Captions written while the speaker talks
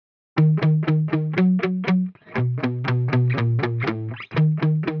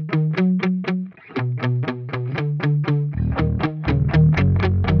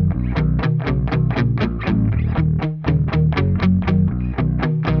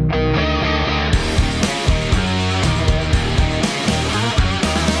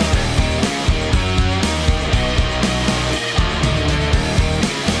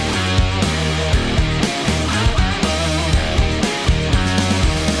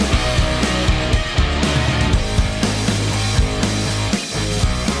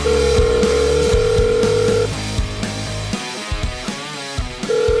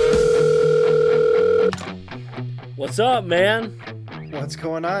What's up, man? What's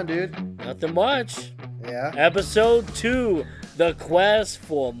going on, dude? Nothing much. Yeah. Episode 2, The Quest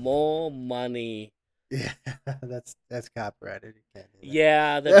for More Money. Yeah, that's copyrighted. You can't do that.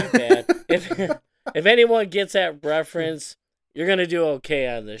 Yeah, that'd be bad. If anyone gets that reference, you're gonna do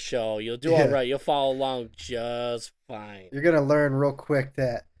okay on the show. You'll do all right. You'll follow along just fine. You're gonna learn real quick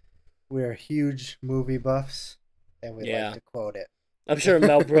that we're huge movie buffs, and we like to quote it. I'm sure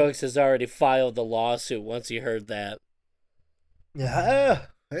Mel Brooks has already filed the lawsuit once he heard that. Yeah.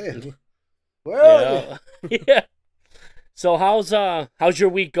 Hey. Where are you? Yeah. So how's your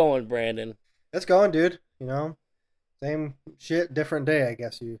week going, Brandon? It's going, dude. You know, same shit, different day, I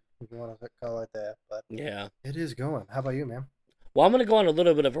guess you want to call it that. But yeah, it is going. How about you, man? Well, I'm gonna go on a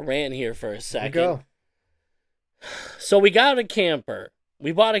little bit of a rant here for a second. Here we go. So we got a camper.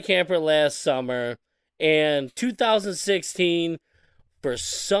 We bought a camper last summer, and 2016, for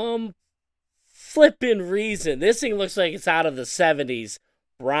some flippin' reason, this thing looks like it's out of the 70s.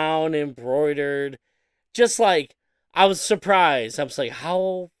 Brown embroidered. Just like, I was surprised. I was like,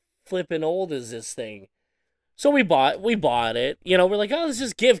 how flippin' old is this thing? So we bought it. You know, we're like, oh, let's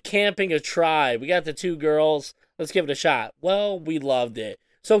just give camping a try. We got the 2 girls. Let's give it a shot. Well, we loved it.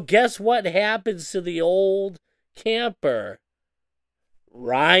 So guess what happens to the old camper?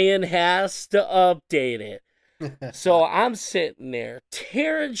 Ryan has to update it. So I'm sitting there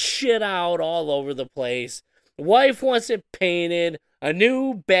tearing shit out all over the place. Wife wants it painted, a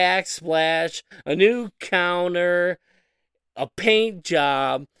new backsplash, a new counter, a paint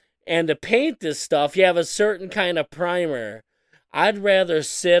job. And to paint this stuff, you have a certain kind of primer. I'd rather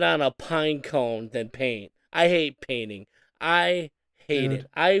sit on a pine cone than paint. I hate painting. I hate it.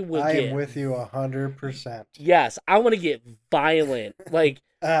 I am with you 100%. Yes, I want to get violent. Like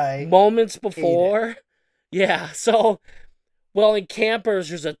moments before. Yeah, so, well, in campers,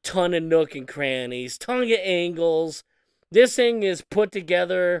 there's a ton of nook and crannies, ton of angles. This thing is put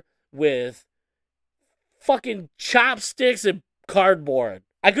together with fucking chopsticks and cardboard.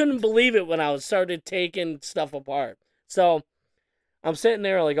 I couldn't believe it when I started taking stuff apart. So, I'm sitting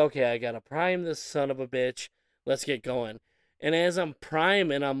there like, okay, I gotta prime this son of a bitch. Let's get going. And as I'm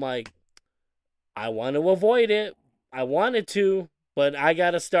priming, I'm like, I want to avoid it. I wanted to, but I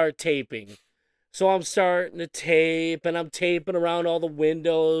gotta start taping. So I'm starting to tape, and I'm taping around all the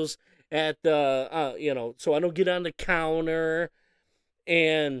windows at the, so I don't get on the counter.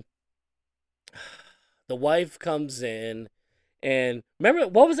 And the wife comes in, and remember,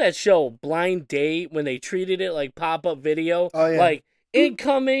 what was that show, Blind Date, when they treated it like pop-up video? Oh, yeah. Like,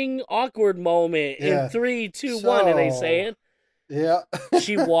 incoming awkward moment in 3, 2, 1, and they say it? Yeah.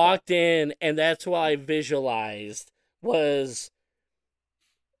 She walked in, and that's what I visualized was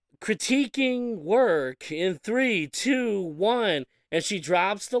critiquing work in 3, 2, 1, and she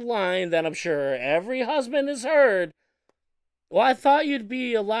drops the line that I'm sure every husband has heard. Well, I thought you'd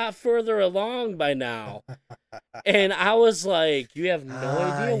be a lot further along by now. And I was like, you have no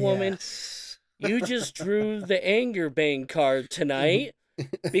idea, woman. Yes. You just drew the anger bang card tonight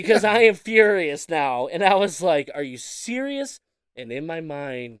because I am furious now. And I was like, are you serious? And in my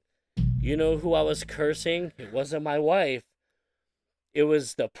mind, you know who I was cursing? It wasn't my wife. It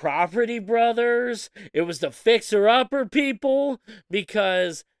was the Property Brothers. It was the fixer-upper people.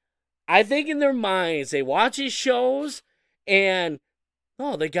 Because I think in their minds, they watch these shows and,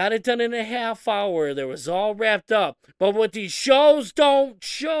 oh, they got it done in a half hour. There was all wrapped up. But what these shows don't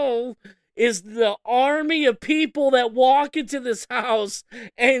show is the army of people that walk into this house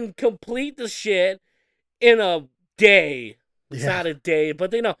and complete the shit in a day. It's not a day,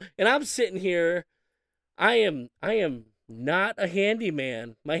 but they know. And I'm sitting here. I am not a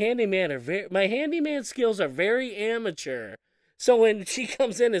handyman. My handyman skills are very amateur. So when she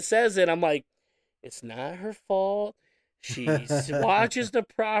comes in and says it, I'm like, it's not her fault. She watches the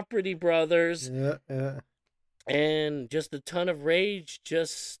Property Brothers. Yeah. And just a ton of rage.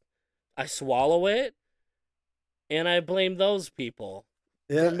 I swallow it, and I blame those people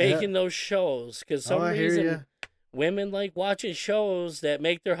for making those shows. Because some reason women like watching shows that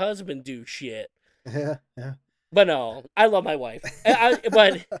make their husband do shit. Yeah. But no, I love my wife.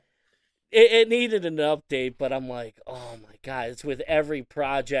 But it needed an update. But I'm like, oh my God, it's with every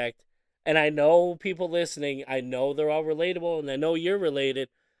project. And I know people listening, I know they're all relatable, and I know you're related.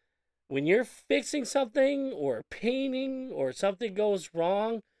 When you're fixing something or painting or something goes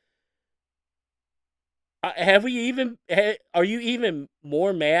wrong, are you even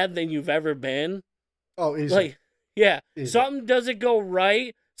more mad than you've ever been? Oh, easy. Like, yeah, easy. Something doesn't go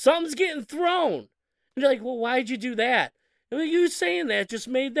right. Something's getting thrown. And you're like, well, why'd you do that? And you saying that just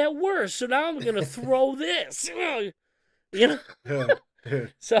made that worse. So now I'm going to throw this. You know? Yeah.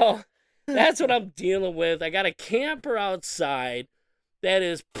 So That's what I'm dealing with. I got a camper outside that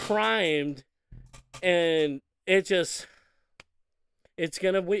is primed, and it's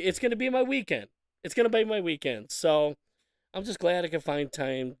gonna be my weekend. It's gonna be my weekend. So I'm just glad I can find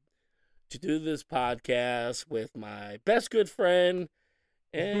time to do this podcast with my best good friend,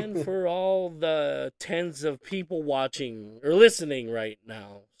 and for all the tens of people watching or listening right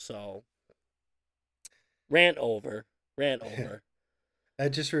now. So rant over. That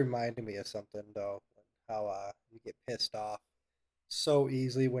just reminded me of something though, how you get pissed off so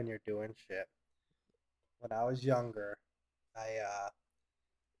easily when you're doing shit. When I was younger, I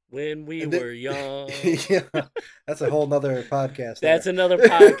When we and it- were young. yeah, that's a whole nother podcast. That's there. another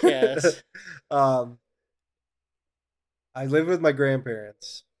podcast. I lived with my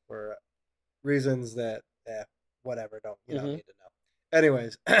grandparents for reasons that, whatever, don't you don't need to know.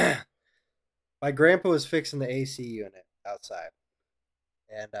 Anyways, my grandpa was fixing the AC unit outside,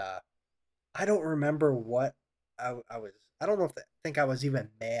 and I don't remember what I was. I don't know if I think I was even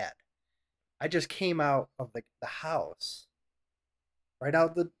mad. I just came out of the house, right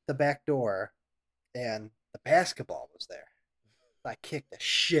out the back door, and the basketball was there. I kicked the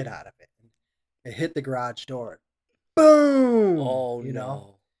shit out of it. It hit the garage door. Boom! Oh, you no.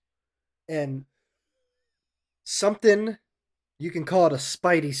 know? And something, you can call it a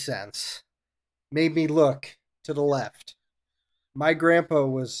spidey sense, made me look to the left. My grandpa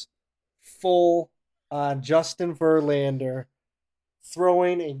was full on Justin Verlander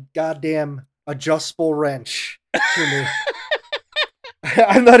throwing a goddamn adjustable wrench to me.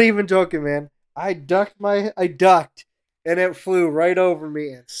 I'm not even joking, man. I ducked, and it flew right over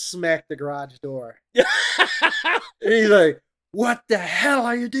me and smacked the garage door. And he's like, "What the hell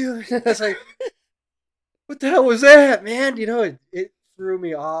are you doing?" I was like, "What the hell was that, man?" You know, it threw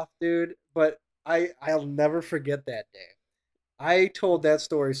me off, dude. But I'll never forget that day. I told that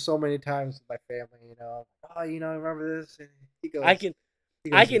story so many times with my family. You know, oh, you know, remember this? And he goes, I can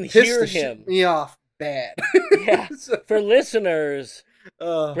 "It pissed hear the him. shit me off bad." Yeah. So, For listeners,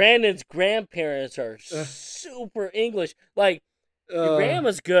 uh, Brandon's grandparents are super English. Like, your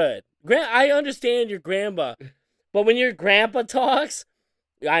grandma's good. I understand your grandma, but when your grandpa talks,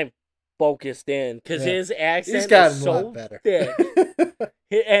 I'm focused in because his accent he's gotten is a lot so better. thick,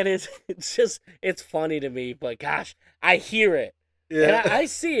 and it's funny to me. But gosh, I hear it, and I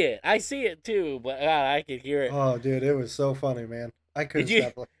see it. I see it too. But God, I could hear it. Oh, dude, it was so funny, man. I couldn't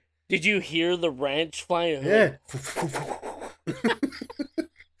stop looking. Did you hear the wrench flying? Yeah.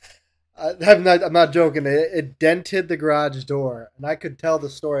 I'm not joking. It dented the garage door, and I could tell the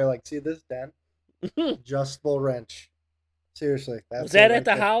story. Like, see this dent? Adjustable wrench. Seriously, was that at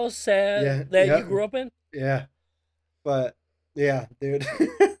the house that you grew up in? Yeah, but yeah, dude,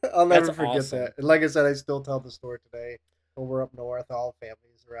 I'll never That's forget awesome. that. And like I said, I still tell the story today. When we're up north, all the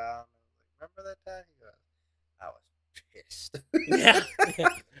families around. I'm like, remember that time? He goes, I was pissed. Yeah.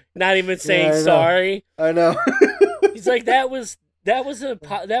 Not even saying I sorry. I know. He's like, that was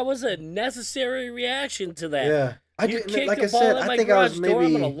a necessary reaction to that. Yeah. Like I said, I think I was maybe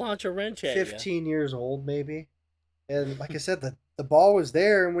I'm gonna launch a wrench at 15 years old, maybe. And like I said, the ball was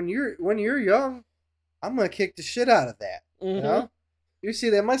there, and when you're young, I'm gonna kick the shit out of that. Mm-hmm. You know, you see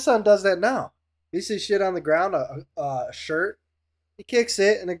that my son does that now. He sees shit on the ground, a shirt, he kicks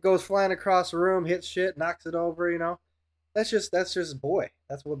it, and it goes flying across the room, hits shit, knocks it over. You know, that's just a boy.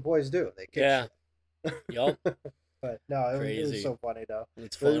 That's what boys do. They kick shit. Yup. But no, it was so funny though.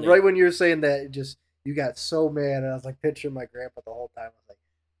 It's funny. Right when you were saying that, you got so mad, and I was like picturing my grandpa the whole time. I was like,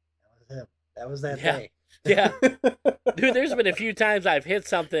 that was him. That was that day. Yeah. Dude, there's been a few times I've hit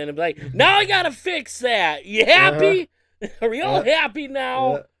something and be like, now I gotta fix that. You happy? Are we all happy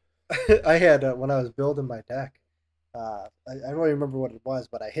now? I had, when I was building my deck, I don't even remember what it was,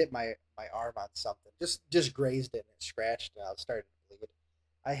 but I hit my arm on something. Just grazed it and scratched, and I was starting to bleed.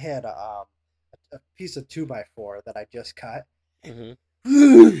 I had a piece of 2x4 that I just cut. Mm-hmm.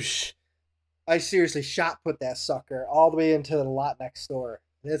 Whoosh! I seriously shot put that sucker all the way into the lot next door.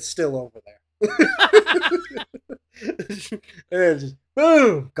 And it's still over there. And just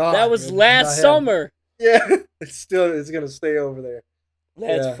boom, gone. That was last summer. Yeah, it's gonna stay over there.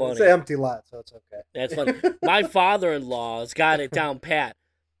 That's funny. It's an empty lot, so it's okay. That's funny. My father-in-law's got it down pat.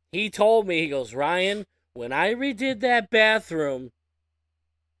 He told me, he goes, Ryan, when I redid that bathroom,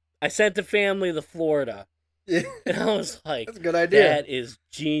 I sent the family to Florida. Yeah. And I was like, that's a good idea. That is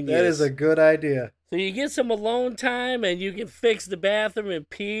genius. That is a good idea. So you get some alone time and you can fix the bathroom in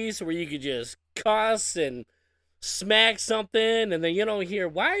peace where you could just cuss and smack something and then you don't hear,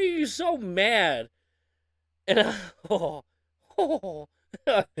 why are you so mad? And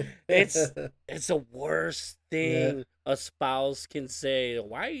it's the worst thing. Yeah. a spouse can say,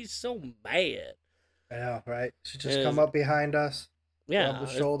 "Why are you so mad?" I know, right? She just And come up behind us, rub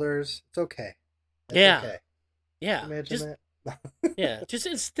the yeah, shoulders. It's okay. It's yeah, okay. yeah. Imagine Just that. yeah, just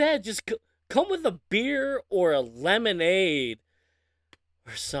instead, just come with a beer or a lemonade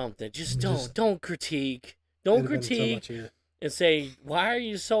or something. Just Just don't critique. it'd Don't have been so critique much easier. and say, "Why are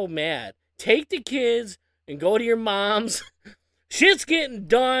you so mad?" Take the kids and go to your mom's. Shit's getting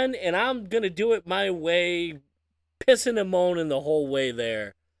done, and I'm gonna do it my way, pissing and moaning the whole way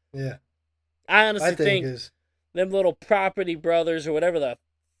there. Yeah, I I honestly think think is them little property brothers or whatever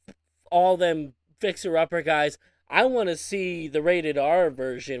all them fixer upper guys. I want to see the rated R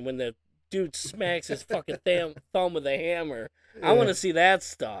version when the dude smacks his fucking thumb with a hammer. I want yeah, to see that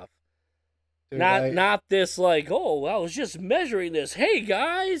stuff. dude. Not this like, oh, I was just measuring this. Hey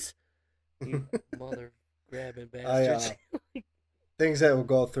guys, you mother grabbing I bastards. things that will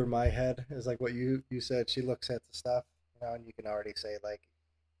go through my head is like what you said. She looks at the stuff, and you can already say like,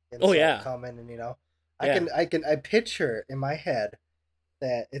 Oh insult yeah, coming, and yeah, I picture in my head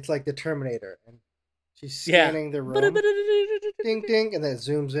that it's like the Terminator, and she's yeah. scanning the room, ding ding, and then it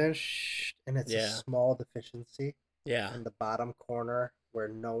zooms in, and it's a Yeah, small deficiency yeah, in the bottom corner where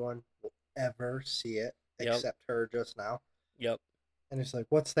no one will ever see it yep, except her just now, yep, and it's like,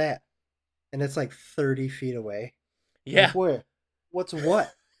 what's that? And it's like 30 feet away. I'm yeah. like, where? What's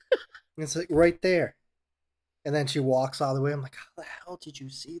what? And it's like right there. And then she walks all the way. I'm like, how the hell did you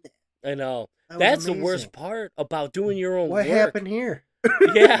see that? I know. That was That's the amazing. worst part about doing your own What work. happened here?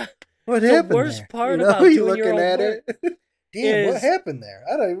 Yeah. What The happened worst there? part you about you doing your looking own at work it. Damn, what is happened there?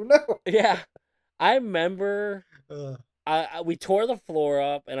 I don't even know. yeah. I remember Uh, we tore the floor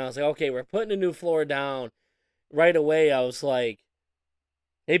up, and I was like, okay, we're putting a new floor down. Right away, I was like,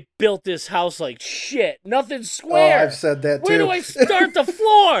 they built this house like shit. Nothing's oh, I've square. said that Where too. do I start the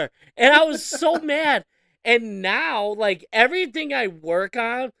floor? And I was so mad. And now, like everything I work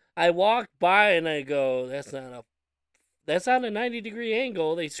on, I walk by and I go, that's not a 90-degree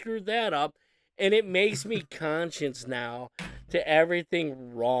angle. They screwed that up. And it makes me conscious now to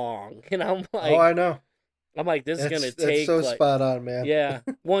everything wrong. And Oh, I know. I'm like, this is gonna That's take so like, spot on, man. yeah,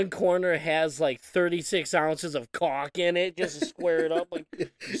 one corner has like 36 ounces of caulk in it just to square it up. Like,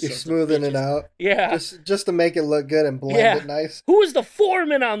 You're smoothing it out. yeah, Just to make it look good and blend yeah. it nice. Who is the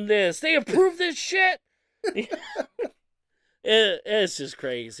foreman on this? They approve this shit. It's just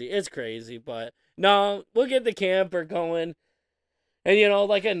crazy. It's crazy, but no, we'll get the camper going. And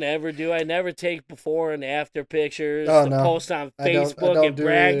like I never do, I never take before and after pictures Oh, to no. post on I don't Facebook and do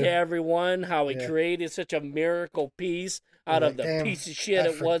brag either. to everyone how we Yeah. created such a miracle piece out You're of like, the damn, piece of shit I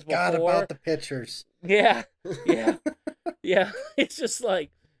it was forgot before. about the pictures. Yeah, yeah, yeah. It's just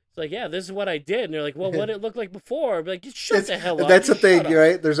like yeah, this is what I did, and they're like, well, what did it look like before? I'd be like, just shut the hell up. That's the Just thing, shut up.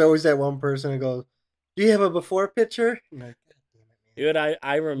 right? There's always that one person who goes, "Do you have a before picture?" I'm like, God damn it, man. Dude,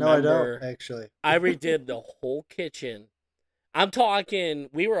 I remember. No, I don't actually. I redid the whole kitchen. I'm talking,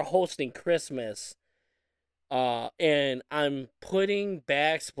 we were hosting Christmas, and I'm putting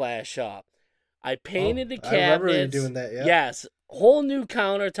backsplash up. I painted the cabinets. I remember you doing that, yeah. Yes, whole new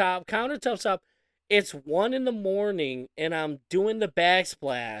countertop. Countertop's up. It's 1 a.m, and I'm doing the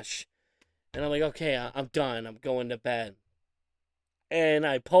backsplash. And I'm like, okay, I'm done. I'm going to bed. And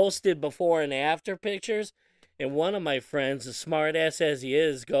I posted before and after pictures, and one of my friends, as smart ass as he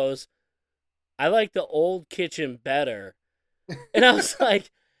is, goes, I like the old kitchen better. And I was like,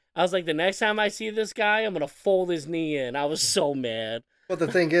 the next time I see this guy, I'm gonna fold his knee in. I was so mad. Well,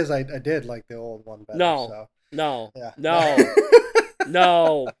 the thing is, I did like the old one better. No, so. no, Yeah. no,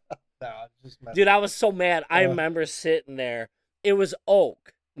 no. Dude, I was so mad. I remember sitting there. It was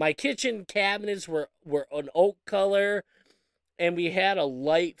oak. My kitchen cabinets were an oak color, and we had a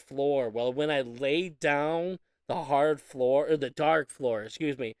light floor. Well, when I laid down the hard floor, or the dark floor,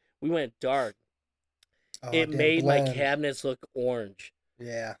 excuse me, we went dark. It made my cabinets look orange.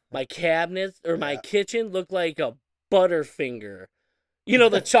 Yeah. My cabinets, or my kitchen looked like a Butterfinger. You know,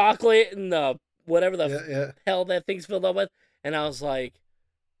 the chocolate and the whatever the hell that thing's filled up with. And I was like,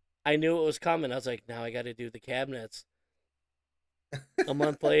 I knew it was coming. I was like, now I got to do the cabinets. A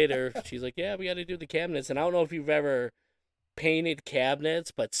month later, she's like, yeah, we got to do the cabinets. And I don't know if you've ever painted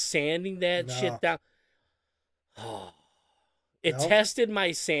cabinets, but sanding that shit down. Oh, it tested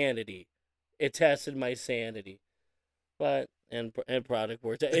my sanity. It tested my sanity. But and product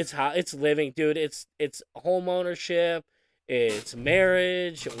works. It's how it's living, dude. It's home ownership, it's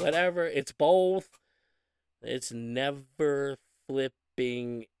marriage, whatever. It's both. It's never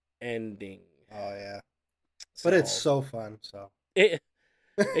flipping ending. Oh yeah. But it's so fun, so. It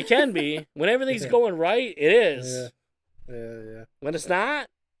can be. When everything's going right, it is. Yeah. When it's not,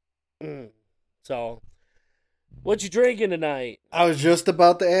 so What you drinking tonight? I was just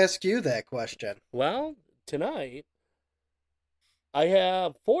about to ask you that question. Well, tonight I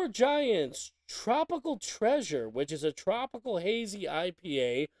have Four Giants Tropical Treasure, which is a tropical hazy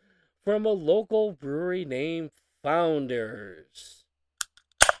IPA from a local brewery named Founders.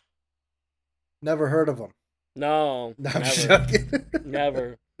 Never heard of them. No, No, I'm never, joking.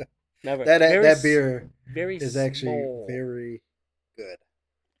 never. That beer very is actually small. very good.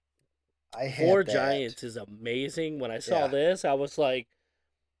 I had Four that. Giants is amazing. When I saw Yeah. this, I was like,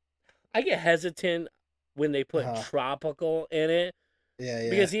 I get hesitant when they put Uh-huh. tropical in it. Yeah.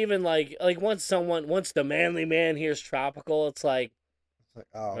 Because even like once the manly man hears tropical, it's like, It's like,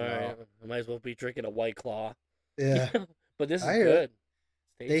 oh all no. right, I might as well be drinking a White Claw. Yeah. But this is I hear it.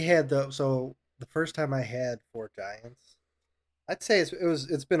 good. They had the first time I had Four Giants, I'd say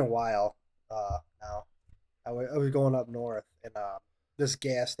it's been a while now. I was going up north and this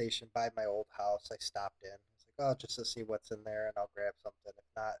gas station by my old house. I stopped in. I was like, oh, just to see what's in there, and I'll grab something. If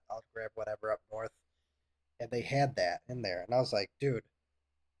not, I'll grab whatever up north. And they had that in there, and I was like, dude,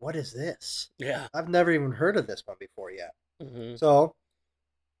 what is this? Yeah. I've never even heard of this one before yet. Mm-hmm. So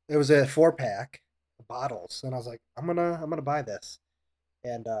it was a 4-pack of bottles, and I was like, I'm gonna buy this.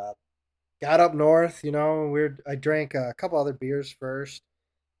 And got up north, I drank a couple other beers first,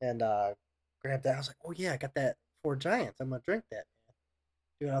 and grabbed that. I was like, oh yeah, I got that Four Giants. I'm gonna drink that, man.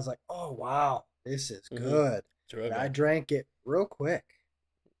 Dude, I was like, oh wow, this is good. And I drank it real quick,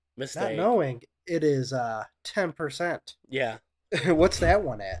 Mistake. not knowing it is 10%. Yeah. What's that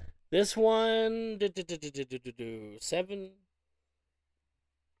one at? This one 7.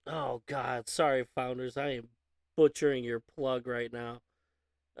 Oh God, sorry, Founders. I am butchering your plug right now.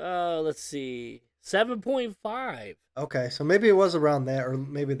 Let's see, 7.5. Okay, so maybe it was around that, or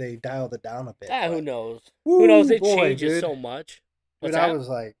maybe they dialed it down a bit. Who knows? Woo, who knows? It boy, changes dude. so much. Dude, I was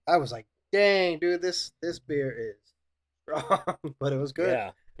like, dang, dude, this beer is strong, but it was good.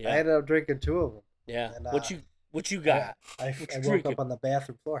 Yeah. I ended up drinking 2 of them. Yeah. And, what you got? I What you woke drinking? up on the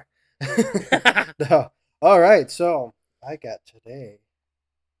bathroom floor. No. All right, so I got today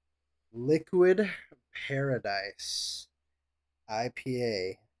Liquid Paradise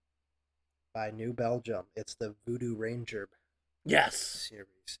IPA by New Belgium. It's the Voodoo Ranger Yes.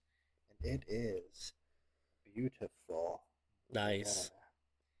 series, and it is beautiful. Nice.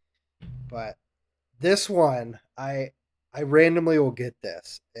 Yeah. But this one, I randomly will get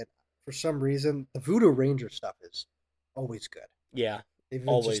this, and for some reason, the Voodoo Ranger stuff is always good. Yeah. Even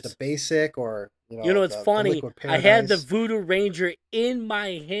always. Just the basic, or it's funny. I had the Voodoo Ranger in my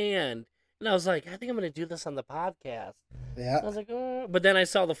hand, and I was like, I think I'm gonna do this on the podcast. Yeah. I was like, oh. But then I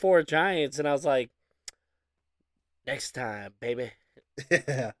saw the Four Giants, and I was like, next time, baby.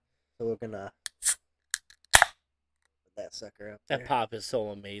 Yeah. So we're gonna put that sucker up there. That pop is so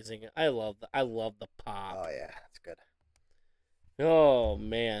amazing. I love the pop. Oh yeah, that's good. Oh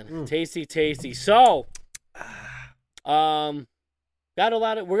man, tasty. So, got a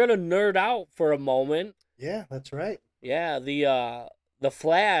lot of. We're gonna nerd out for a moment. Yeah, that's right. Yeah, the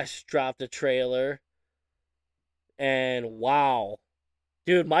Flash dropped a trailer, and wow,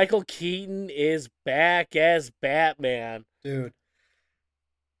 dude, Michael Keaton is back as Batman. Dude,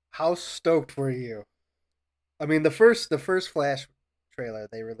 how stoked were you? I mean, the first Flash trailer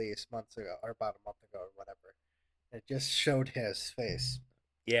they released months ago, or about a month ago, or whatever. It just showed his face.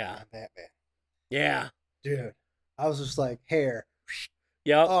 Yeah. On Batman. Yeah. Dude, I was just like, hair.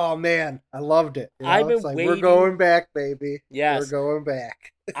 Yep. Oh man, I loved it. I've been it's like, waiting. We're going back, baby. Yes. We're going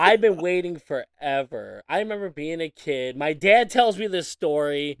back. I've been waiting forever. I remember being a kid. My dad tells me this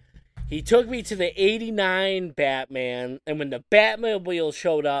story. He took me to the 89 Batman, and when the Batmobile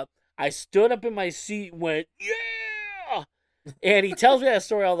showed up, I stood up in my seat and went, yeah! And he tells me that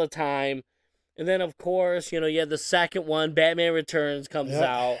story all the time. And then, of course, you had the second one, Batman Returns, comes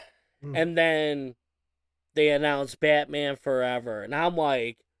out. And then they announced Batman Forever. And I'm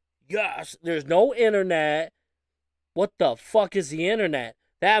like, yes, there's no internet. What the fuck is the internet?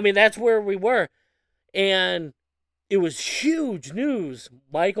 That's where we were. And it was huge news.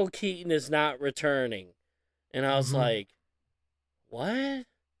 Michael Keaton is not returning. And I was like, what?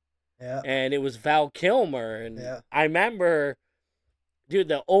 Yeah. And it was Val Kilmer. And I remember, dude,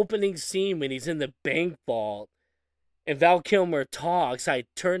 the opening scene when he's in the bank vault and Val Kilmer talks, I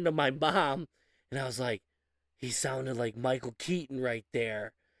turned to my mom and I was like, he sounded like Michael Keaton right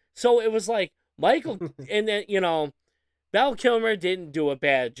there. So it was like Michael, and then, Val Kilmer didn't do a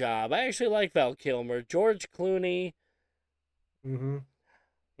bad job. I actually like Val Kilmer. George Clooney.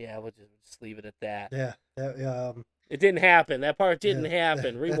 Yeah, we'll just leave it at that. Yeah. It didn't happen. That part didn't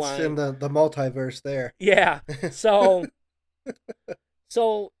happen. Rewind. That's in the multiverse there. Yeah. So,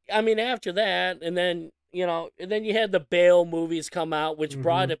 after that, and then and then you had the Bale movies come out, which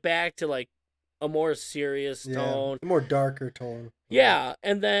brought Mhm. it back to like a more serious Yeah, tone. a more darker tone. Yeah,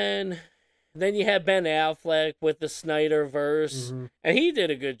 and then you had Ben Affleck with the Snyderverse, Mhm. and he did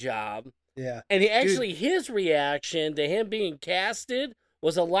a good job. Yeah, And dude. his reaction to him being casted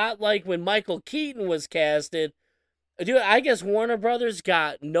was a lot like when Michael Keaton was casted. Dude, I guess Warner Brothers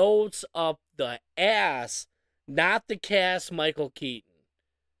got notes up the ass not to cast Michael Keaton.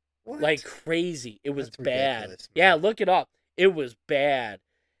 Like What? crazy. It was That's bad. ridiculous, Yeah, man. look it up. It was bad.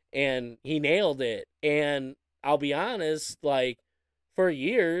 And he nailed it. And I'll be honest, like, for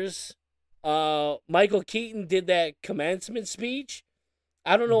years, Michael Keaton did that commencement speech.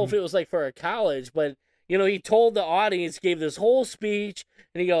 I don't know if Mhm. it was like for a college, but he told the audience, gave this whole speech,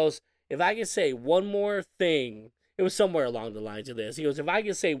 and he goes, "If I can say one more thing," it was somewhere along the lines of this. He goes, "If I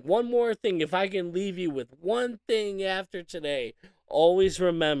can say one more thing, if I can leave you with one thing after today, always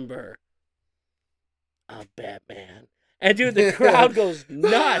remember, I'm Batman." And dude, the crowd goes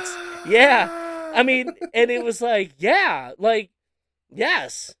nuts. Yeah, I mean, and it was like, yeah, like,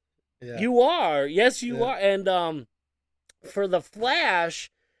 yes, Yeah, you are, yes, you yeah. are, and for the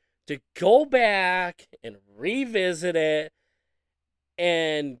Flash to go back and revisit it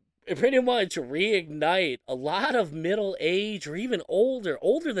and pretty much reignite a lot of middle age or even older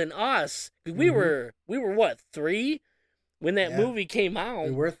than us. Mhm. We were what, 3 when that Yeah, movie came we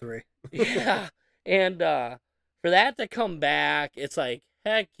out? were 3. Yeah. And for that to come back, it's like,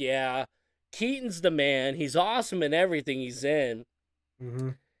 heck yeah. Keaton's the man. He's awesome in everything he's in.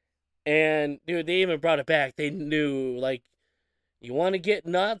 Mhm. And dude, they even brought it back. They knew, like, you want to get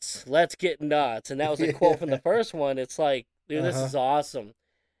nuts? Let's get nuts. And that was a quote from the Yeah. first one. It's like, dude, this Uh-huh. is awesome.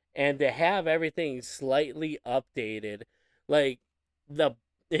 And to have everything slightly updated, like the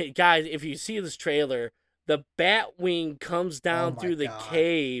guys, if you see this trailer, the bat wing comes Oh down my through the god.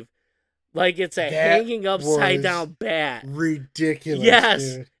 cave like it's a That hanging upside was down bat. ridiculous, Yes.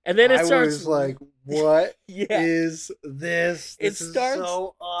 dude. And then it I starts, was like, "What yeah, is this? it This is starts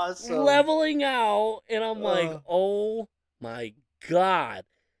so awesome." leveling out. And I'm like, Uh, oh my God.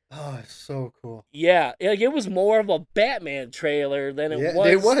 oh, it's so cool. Yeah, like it was more of a Batman trailer than it Yeah,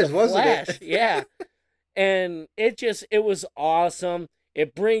 it was the was, wasn't Flash. it? Yeah. And it was awesome.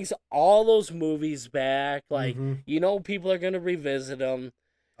 It brings all those movies back. Like, Mhm. people are going to revisit them.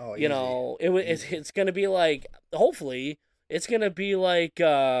 Oh, easy. Easy. It's going to be like, hopefully, it's going to be like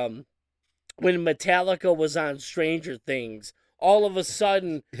when Metallica was on Stranger Things. All of a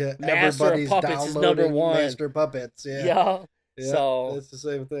sudden, Yeah, Master of everybody's Puppets is number downloading one. Master Puppets. Yeah. Yeah. Yeah, So, that's the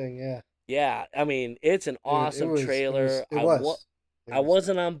same thing. Yeah. yeah, I mean, it's an Dude, awesome trailer. It I was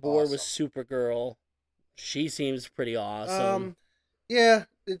wasn't on board with awesome. Supergirl. She seems pretty awesome. Yeah,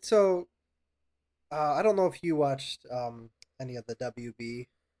 so I don't know if you watched any of the WB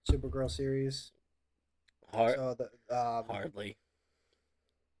Supergirl series. Hard, So the hardly.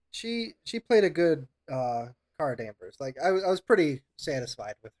 she played a good Cara Danvers. Like I was pretty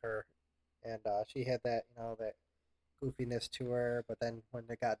satisfied with her, and she had that that goofiness to her. But then when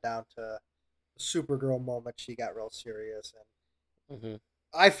it got down to the Supergirl moment, she got real serious, and Hmm.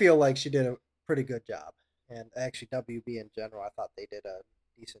 I feel like she did a pretty good job. And actually, WB in general, I thought they did a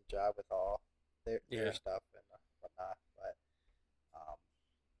decent job with all their Yeah. stuff and whatnot. But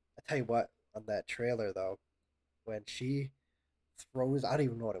I tell you what, on that trailer though, when she throws, I don't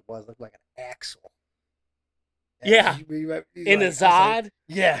even know what it was, it looked like an axle. And Yeah. In the I was like, Zod.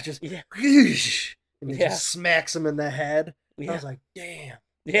 yeah, just Yeah. and it Yeah. just smacks him in the head. I Yeah. was like, damn,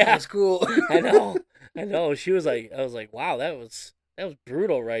 that Yeah. was cool. I know. I know. I was like, wow, that was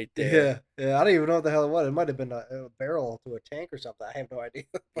brutal right there. Yeah, yeah. I don't even know what the hell it was. It might have been a barrel to a tank or something. I have no idea.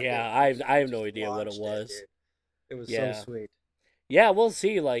 But Yeah, she I have no just idea what it launched it, was. dude. It was so Yeah. sweet. Yeah, we'll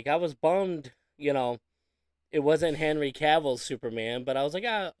see. Like, I was bummed, it wasn't Henry Cavill's Superman, but I was like,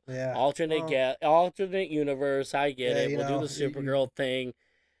 Yeah. alternate Well, alternate universe, I get yeah. it. We'll do the Supergirl thing.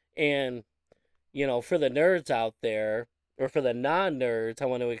 And, for the nerds out there, or for the non-nerds, I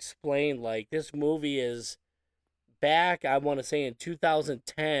want to explain, like, this movie is back, I want to say in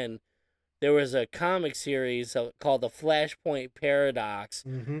 2010, there was a comic series called the Flashpoint Paradox,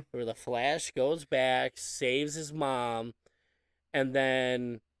 Mm-hmm. where the Flash goes back, saves his mom, and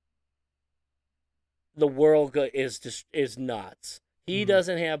then the world is nuts. He Mm-hmm.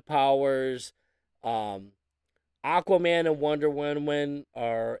 doesn't have powers. Um, Aquaman and Wonder Woman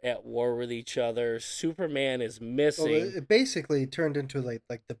are at war with each other. Superman is Well, missing. it basically turned into like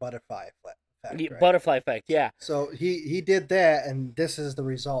the butterfly effect, The right? butterfly effect, yeah, So he did that, and this is the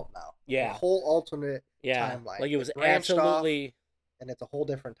result now. A yeah, whole alternate yeah. timeline. Like it was It branched off, absolutely, and it's a whole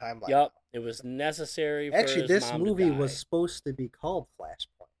different timeline yep. now. It was necessary for Actually, his this mom to movie die. was supposed to be called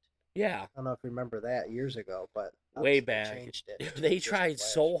Flashpoint. Yeah, I don't know if you remember that years ago, but way obviously they back. changed it They just for tried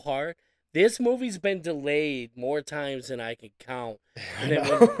Flash. so hard. This movie's been delayed more times than I can count. I And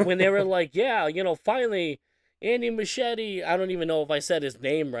then when they know. were like, yeah, finally Andy Machete, I don't even know if I said his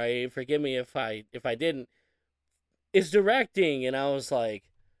name right. Forgive me if I didn't. Is directing, and I was like,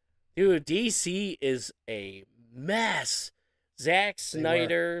 dude, DC is a mess. Zack They were.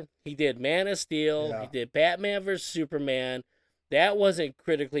 Snyder, he did Man of Steel, he Yeah. did Batman vs Superman. That wasn't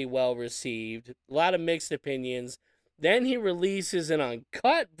critically well received. A lot of mixed opinions. Then he releases an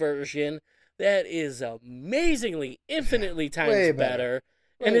uncut version that is amazingly, infinitely times Way better. better.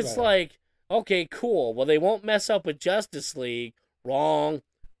 And Way it's better. like, okay, cool. Well, they won't mess up with Justice League. Wrong.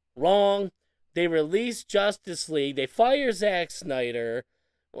 Wrong. They release Justice League. They fire Zack Snyder.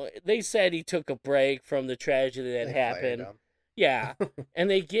 Well, they said he took a break from the tragedy that They fired happened. him. Yeah, and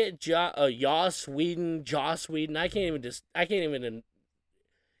they get Joss Whedon. I can't even.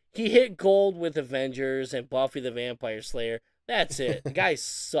 He hit gold with Avengers and Buffy the Vampire Slayer. That's it. The guy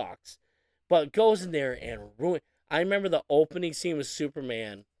sucks, but goes in there and ruin. I remember the opening scene with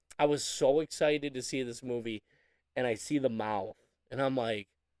Superman. I was so excited to see this movie, and I see the mouth, and I'm like,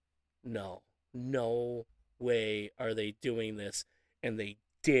 no, no way are they doing this. And they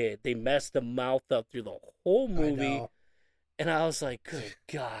did. They messed the mouth up through the whole I movie. know. And I was like, good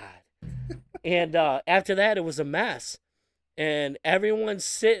God. And after that, it was a mess. And everyone's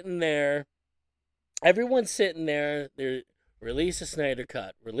sitting there. They're release a Snyder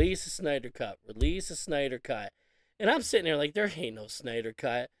cut, release a Snyder cut, release a Snyder cut. And I'm sitting there like, there ain't no Snyder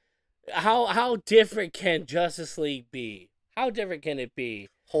cut. How different can Justice League be? How different can it be?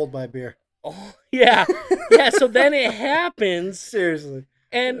 Hold my beer. Oh, yeah. Yeah, so then it happens, Seriously.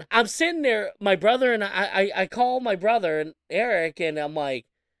 and I'm sitting there, my brother and I call my brother, and Eric, and I'm like,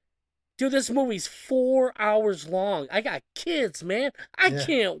 dude, this movie's 4 hours long. I got kids, man. I Yeah.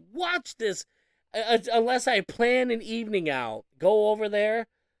 can't watch this unless I plan an evening out. Go over there,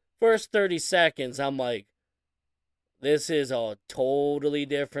 first 30 seconds, I'm like, this is a totally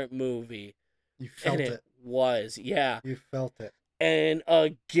different movie. You felt And it it. was, yeah. You felt it. And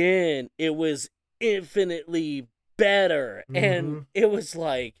again, it was infinitely better. And it was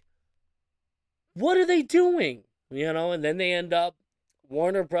like, what are they doing? And then they end up,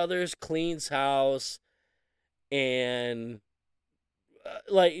 Warner Brothers cleans house, and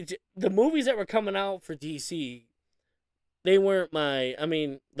like the movies that were coming out for DC, they weren't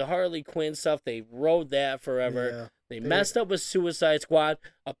the Harley Quinn stuff, they rode that forever. Yeah. They messed up with Suicide Squad.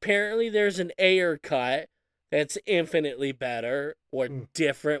 Apparently there's an Ayer cut that's infinitely better or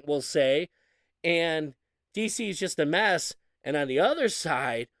different, we'll say. And DC is just a mess. And on the other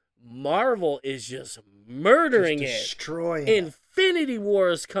side, Marvel is just murdering destroying it. Infinity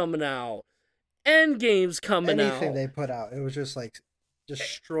War's coming out. Endgame's coming out. Anything they put out, it was just like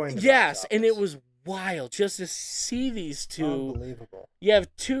destroying the Yes, box and it office. was wild just to see these two. Unbelievable. You have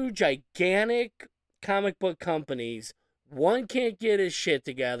two gigantic comic book companies. One can't get his shit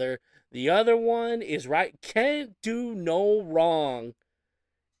together. The other one is right, can't do no wrong.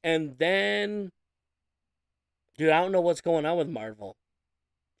 And then, dude, I don't know what's going on with Marvel.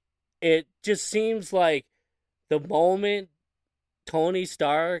 It just seems like the moment Tony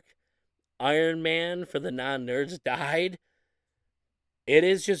Stark, Iron Man for the non-nerds, died, it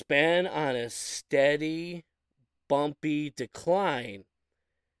has just been on a steady, bumpy decline.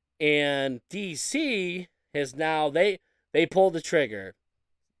 And DC has now, they pulled the trigger.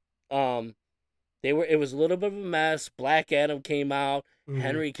 It was a little bit of a mess. Black Adam came out,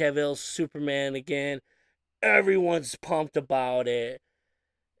 Henry Cavill's Superman again. Everyone's pumped about it.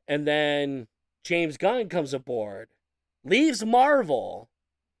 And then James Gunn comes aboard, leaves Marvel,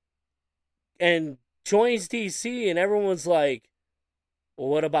 and joins DC, and everyone's like, well,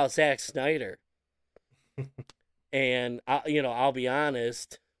 what about Zack Snyder? And I'll be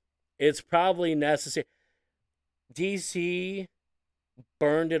honest, it's probably necessary. DC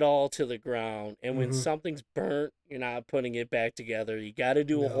burned it all to the ground, and when something's burnt, you're not putting it back together. You got to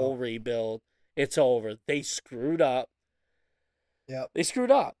do a whole rebuild. It's over. They screwed up. Yep. They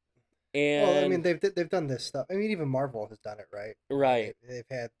screwed up. And well, I mean, they've done this stuff. I mean, even Marvel has done it, right? Right. They've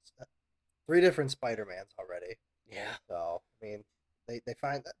had 3 different Spider-Mans already. Yeah. So I mean, they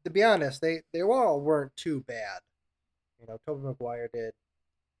find, to be honest, they all weren't too bad. Tobey Maguire did.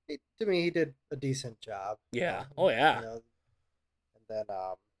 To me, he did a decent job. Yeah. Oh yeah. And then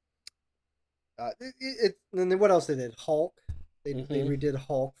and then what else they did? Hulk. They redid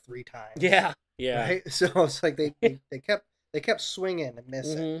Hulk 3 times. Yeah. Yeah. Right. So it's like they kept swinging and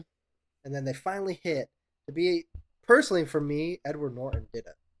missing, and then they finally hit. To be personally for me, Edward Norton did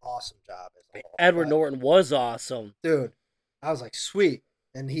an awesome job as Hulk. Edward Norton was awesome, dude. I was like, sweet.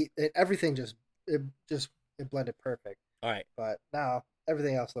 and everything it blended perfect. All right. But now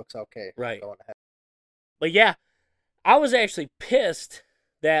everything else looks okay. Right. Going ahead. But yeah, I was actually pissed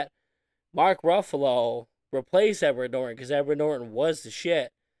that Mark Ruffalo replaced Edward Norton because Edward Norton was the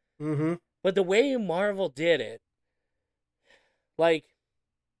shit. Mm-hmm. But the way Marvel did it, like,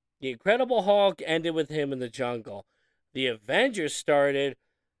 the Incredible Hulk ended with him in the jungle. The Avengers started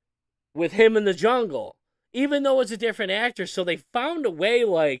with him in the jungle, even though it's a different actor. So they found a way,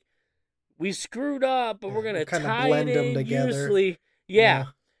 like, we screwed up, but we're gonna tie blend it them in together. usefully. Yeah.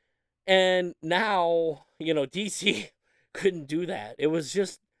 And now, DC couldn't do that. It was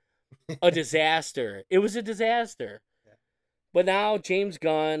just a disaster. It was a disaster. Yeah. But now James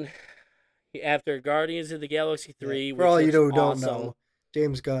Gunn, after Guardians of the Galaxy 3, for all you who don't awesome, know,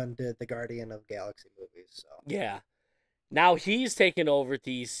 James Gunn did the Guardian of Galaxy movies. So yeah. Now he's taken over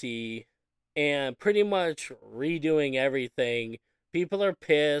DC and pretty much redoing everything. People are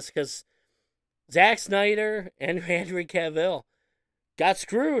pissed because Zack Snyder and Henry Cavill got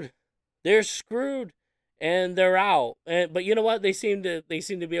screwed. They're screwed and they're out. But you know what? They seem to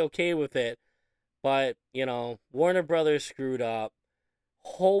be okay with it. But, Warner Brothers screwed up.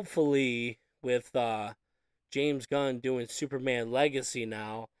 Hopefully with James Gunn doing Superman Legacy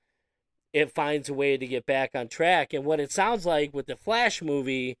now, it finds a way to get back on track. And what it sounds like with the Flash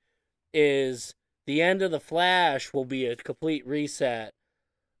movie is the end of the Flash will be a complete reset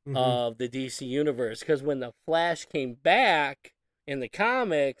of the DC universe. Because when the Flash came back in the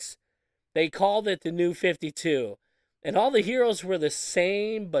comics, they called it the New 52. And all the heroes were the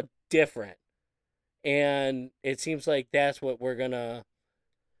same but different. And it seems like that's what we're gonna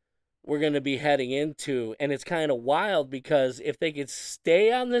be heading into. And it's kind of wild because if they could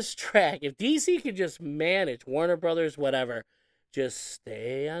stay on this track, if DC could just manage, Warner Brothers, whatever, just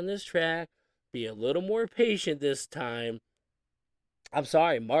stay on this track, be a little more patient this time. I'm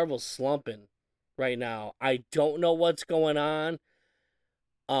sorry, Marvel's slumping right now. I don't know what's going on.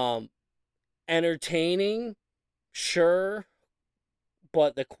 Entertaining, sure,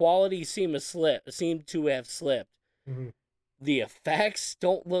 but the quality seemed to have slipped. Mm-hmm. The effects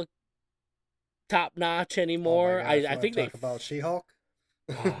don't look top notch anymore. I think they talk about She-Hulk.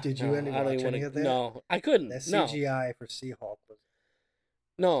 Did you watch any of that? No, I couldn't. That CGI for She-Hulk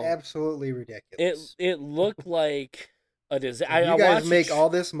no was absolutely ridiculous. It looked like a disaster. You guys make all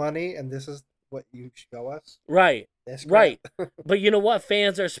this money, and this is what you show us, right? That's right. But you know what?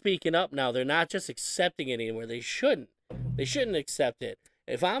 Fans are speaking up now. They're not just accepting it anymore. They shouldn't. They shouldn't accept it.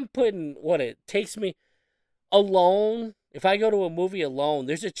 If I'm putting what it takes me alone, if I go to a movie alone,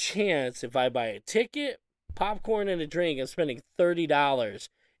 there's a chance if I buy a ticket, popcorn, and a drink, I'm spending $30.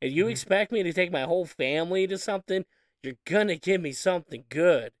 If you expect me to take my whole family to something, you're gonna give me something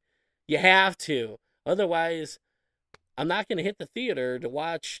good. You have to. Otherwise, I'm not gonna hit the theater to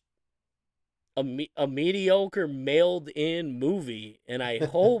watch a mediocre mailed-in movie. And I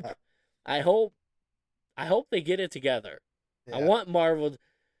hope, I hope they get it together. Yeah. I want Marvel.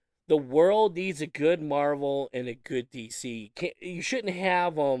 The world needs a good Marvel and a good DC. You shouldn't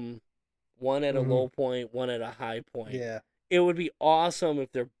have them one at a low point, one at a high point. Yeah. It would be awesome if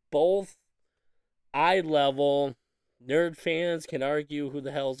they're both eye level. Nerd fans can argue who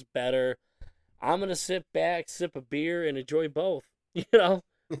the hell's better. I'm going to sit back, sip a beer, and enjoy both.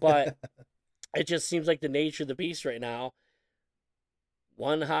 But it just seems like the nature of the beast right now.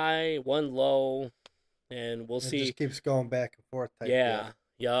 One high, one low, and we'll see. It just keeps going back and forth. Yeah.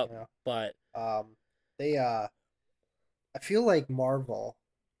 Yep. But I feel like Marvel,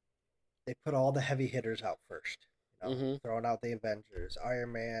 they put all the heavy hitters out first. Throwing out the Avengers,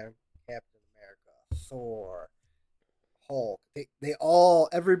 Iron Man, Captain America, Thor, Hulk.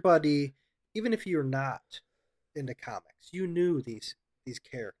 Everybody, even if you're not into comics, you knew these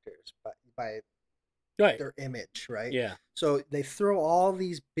characters by their image, right? Yeah. So they throw all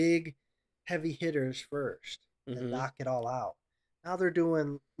these big heavy hitters first and knock it all out. Now they're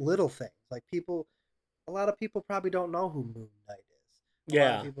doing little things. Like a lot of people probably don't know who Moon Knight is. A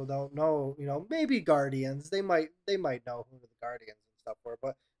lot of people don't know, maybe Guardians. They might know who the Guardians and stuff were,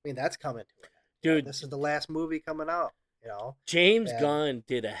 but I mean that's coming to it. Dude, this is the last movie coming out, James Gunn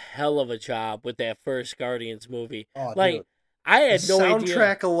did a hell of a job with that first Guardians movie. Oh, like dude. I had no idea.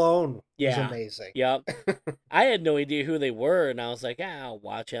 Soundtrack alone was amazing. Yep. I had no idea who they were, and I was like, I'll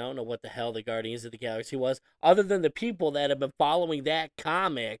watch it. I don't know what the hell the Guardians of the Galaxy was, other than the people that have been following that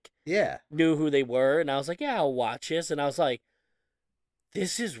comic knew who they were, and I was like, I'll watch this. And I was like,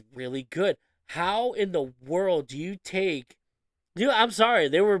 this is really good. How in the world do you take... Dude, I'm sorry,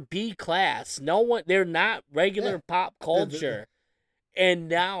 they were B class. They're not regular pop culture. And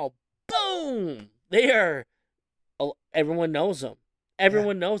now, boom! They are... Everyone knows them.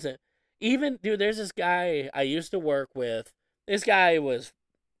 Everyone knows it. Even, dude, there's this guy I used to work with. This guy was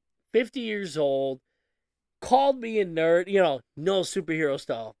 50 years old, called me a nerd, no superhero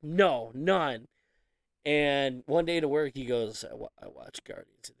stuff. No, none. And one day to work, he goes, I watched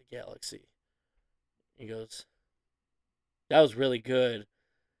Guardians of the Galaxy. He goes, that was really good.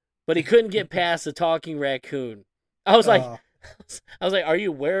 But he couldn't get past the talking raccoon. I was like, are you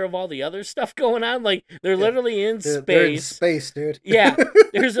aware of all the other stuff going on? Like, they're literally in space. They're in space, dude. Yeah.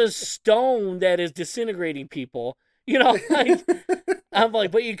 There's a stone that is disintegrating people. Like, I'm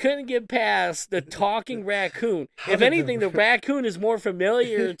like, but you couldn't get past the talking raccoon. If anything, the raccoon is more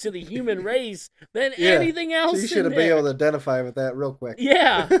familiar to the human race than anything else. So you should have been able to identify with that real quick.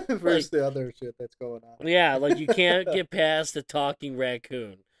 Yeah. Versus the other shit that's going on. Yeah, like you can't get past the talking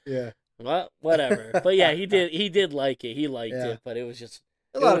raccoon. Yeah. Well, whatever. But yeah, he did like it. He liked it, but it was just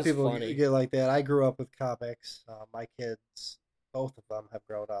a lot of people get like that. I grew up with comics. My kids, both of them, have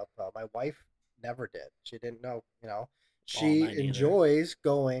grown up. My wife never did. She didn't know. She enjoys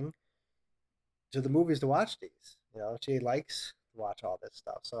going to the movies to watch these. She likes to watch all this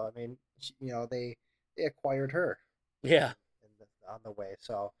stuff. So I mean, they acquired her. Yeah. On the way,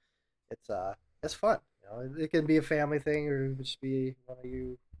 so it's fun. It can be a family thing, or it just be one of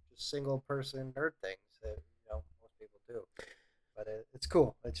you just single person nerd things that most people do. But it's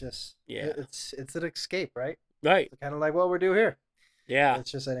cool. It's just it's an escape, right? Right. It's kind of like what we're doing here. Yeah.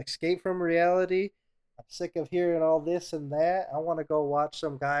 It's just an escape from reality. I'm sick of hearing all this and that. I want to go watch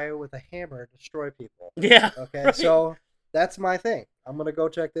some guy with a hammer destroy people. Yeah. Okay. Right. So that's my thing. I'm gonna go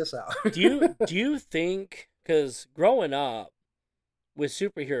check this out. do you think? Because growing up with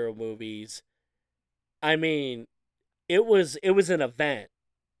superhero movies, I mean, it was an event.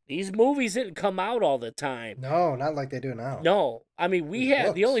 These movies didn't come out all the time. No, not like they do now. No, I mean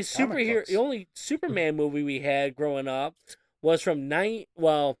the only Superman movie we had growing up was from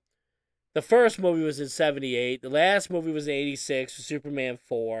the first movie was in 1978. The last movie was in 1986 for Superman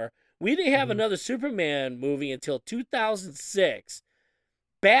 4. We didn't have another Superman movie until 2006.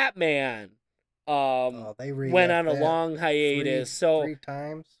 Batman they went on a long hiatus. Three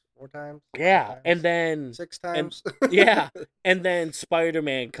times, 4 times. Yeah, times, and then 6 times. And then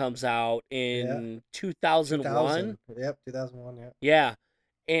Spider-Man comes out in 2001. Yep, 2001. Yeah. Yeah,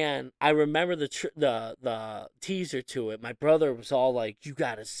 and I remember the teaser to it. My brother was all like, "You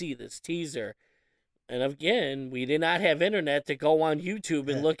got to see this teaser." And again, we did not have internet to go on YouTube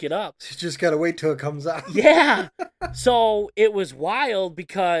and look it up. You just gotta wait till it comes out. Yeah. So it was wild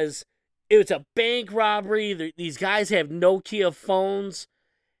because it was a bank robbery. These guys have Nokia phones.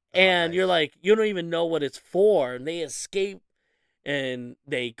 And you're like, you don't even know what it's for. And they escape and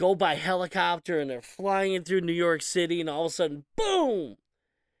they go by helicopter and they're flying through New York City. And all of a sudden, boom!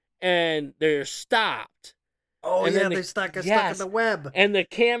 And they're stopped. Oh, and yeah, they get stuck in the web. And the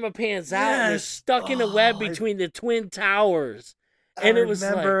camera pans out and they're stuck in the web between the Twin Towers. And it was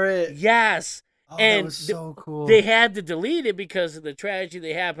remember it. Yes. Oh, and that was so cool. They had to delete it because of the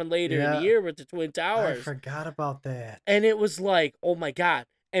tragedy that happened later in the year with the Twin Towers. I forgot about that. And it was like, oh my God.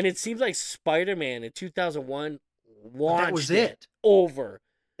 And it seems like Spider-Man in 2001 launched it over.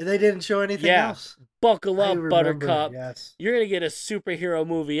 And they didn't show anything else. Buckle up, Buttercup. Yes. You're going to get a superhero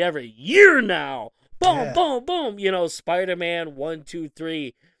movie every year now. Boom, boom, boom. Spider-Man 1, 2,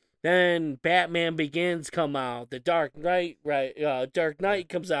 3. Then Batman Begins come out. The Dark Knight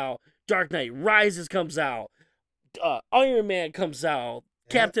comes out. Dark Knight Rises comes out. Iron Man comes out.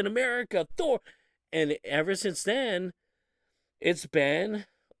 Captain America, Thor. And ever since then, it's been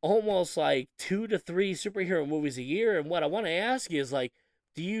almost like 2 to 3 superhero movies a year. And what I want to ask you is, like,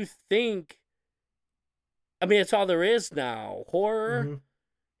 do you think, I mean, it's all there is now, horror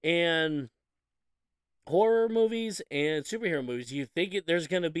movies and superhero movies. Do you think there's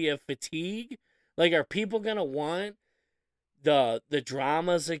going to be a fatigue? Like, are people going to want the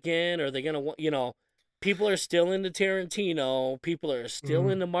dramas again? Are they going to want, people are still into Tarantino. People are still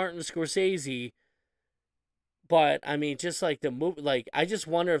into Martin Scorsese. But, I mean, just like the movie, like, I just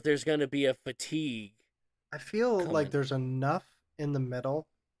wonder if there's going to be a fatigue. I feel like there's enough in the middle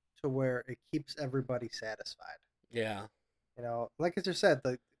to where it keeps everybody satisfied. Yeah. Like I just said,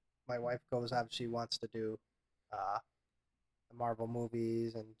 my wife goes out, she wants to do the Marvel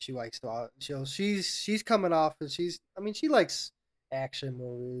movies, and she likes to, she's coming off, and she likes action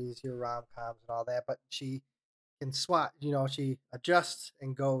movies, your rom-coms and all that, but she can swat, she adjusts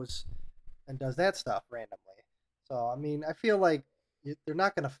and goes and does that stuff randomly. So, I mean, I feel like they're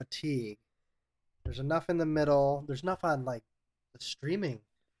not going to fatigue. There's enough in the middle. There's enough on, like, the streaming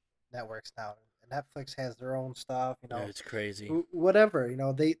networks now. Netflix has their own stuff, Yeah, it's crazy. Whatever,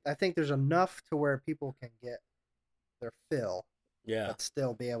 I think there's enough to where people can get their fill Yeah. but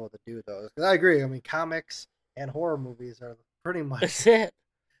still be able to do those. 'Cause I agree. I mean, comics and horror movies are pretty That's much it.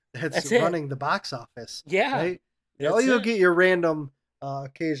 that's That's it. running the box office, Yeah. right? That's You'll it. get your random,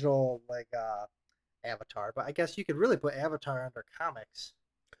 occasional like Avatar, but I guess you could really put Avatar under comics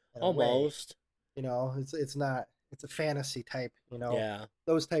in a way. Almost. It's not, it's a fantasy type. Yeah.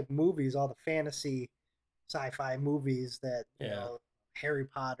 Those type movies, all the fantasy sci-fi movies that Yeah. Harry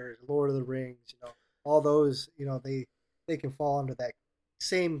Potter, Lord of the Rings, all those, they can fall under that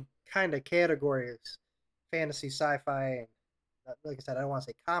same kind of category as fantasy sci-fi, and like I said, I don't want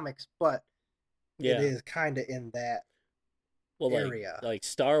to say comics, but it Yeah. is kind of in that Well, area. like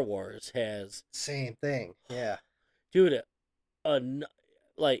Star Wars has, Same thing. Yeah. dude, a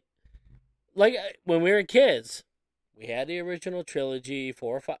like when we were kids, we had the original trilogy,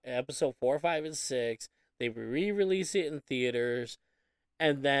 episode 4, 5, and 6. They re-release it in theaters,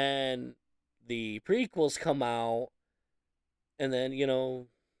 and then the prequels come out, and then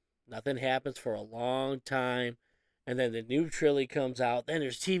nothing happens for a long time, and then the new trilogy comes out. Then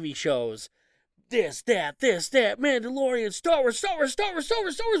there's TV shows, this, that, Mandalorian, Star Wars, Star Wars, Star Wars, Star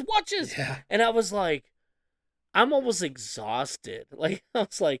Wars, Star Wars, watches. Yeah. And I was like, I'm almost exhausted. Like, I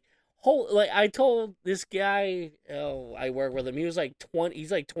was like, I told this guy, I work with him, he was like 20,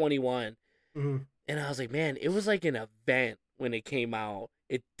 he's like 21. Mm-hmm. And I was like, man, it was like an event when it came out.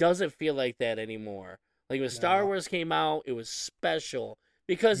 It doesn't feel like that anymore. Like when Star Wars came out, it was special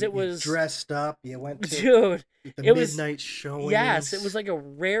because it was dressed up. You went to dude. the midnight showings. Yes, it was like a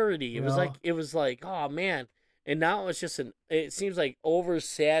rarity. It was like, oh man. And now it's just it seems like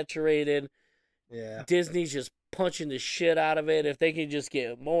oversaturated. Yeah. Disney's just punching the shit out of it. If they can just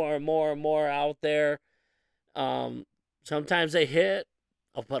get more and more and more out there. Sometimes they hit,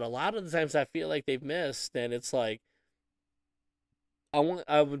 but a lot of the times I feel like they've missed, and it's like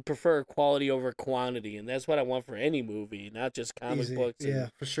I would prefer quality over quantity, and that's what I want for any movie, not just comic books. Yeah,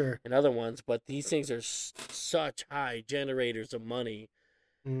 for sure. And other ones, but these things are such high generators of money.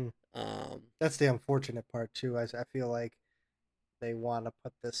 Mm. That's the unfortunate part too. I feel like they want to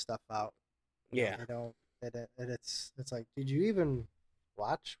put this stuff out. Yeah. They don't. And it's like, did you even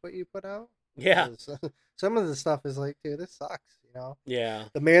watch what you put out? Yeah. Some of the stuff is like, dude, this sucks. Yeah.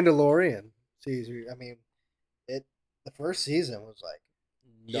 The Mandalorian season. I mean, the first season was like,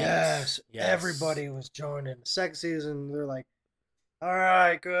 yes, everybody was joining. The second season, they're like, all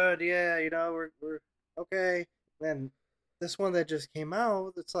right, good, yeah, we're okay. Then this one that just came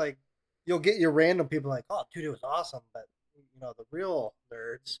out, it's like you'll get your random people like, oh, dude, it was awesome, but the real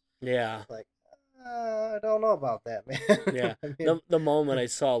nerds, yeah, like, I don't know about that, man. Yeah, I mean, the moment I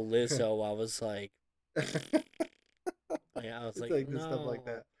saw Lizzo, I was like, I was like no. Stuff like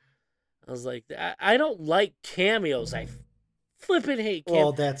that. I was like, I don't like cameos. I flipping hate cameos.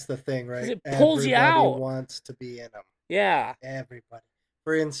 Well, that's the thing, right? It pulls you out. Everybody wants to be in them. Yeah. Everybody.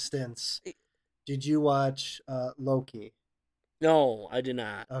 For instance, did you watch Loki? No, I did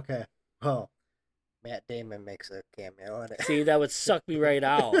not. Okay. Well, Matt Damon makes a cameo in it. See, that would suck me right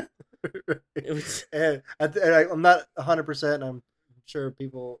out. It was... I'm not 100%. I'm sure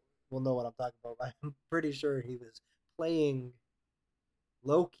people will know what I'm talking about. I'm pretty sure he was playing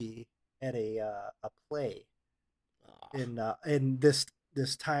Loki at a play in this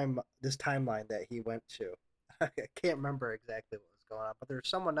timeline that he went to. I can't remember exactly what was going on, but there's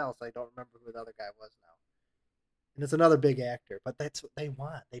someone else. I don't remember who the other guy was now. And it's another big actor, but that's what they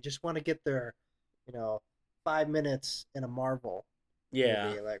want. They just want to get their, 5 minutes in a Marvel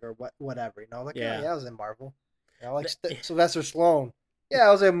movie, like, or whatever, like, yeah, I was in Marvel. Like Sylvester Stallone. Yeah,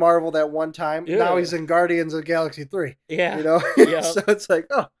 I was in Marvel that one time. Yeah. Now he's in Guardians of the Galaxy 3. Yeah. Yeah. So it's like,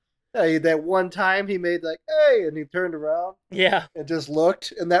 oh, yeah, that one time he made like, hey, and he turned around. Yeah. And just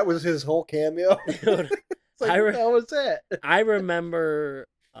looked, and that was his whole cameo. Dude, like, how was that? I remember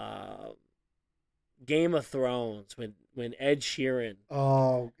Game of Thrones when Ed Sheeran.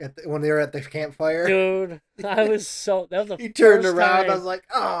 Oh, when they were at the campfire. Dude, I was so that was the he turned first around. time. I was like,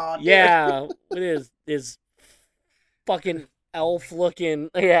 oh, dude. Yeah, with his fucking elf looking.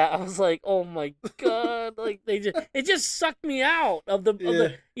 Yeah, I was like, oh my god, like it just sucked me out of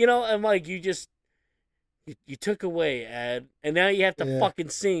the I'm like, you took away Ed, and now you have to fucking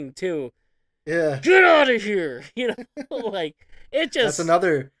sing too. Yeah, get out of here. Like it just. That's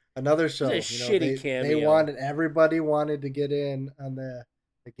another show. Shitty cameo. Everybody wanted to get in on the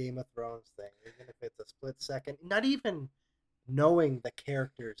Game of Thrones thing, even if it's a split second. Not even knowing the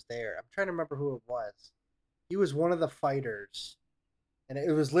characters there. I'm trying to remember who it was. He was one of the fighters, and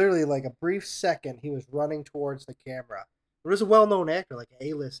it was literally like a brief second. He was running towards the camera. It was a well-known actor, like an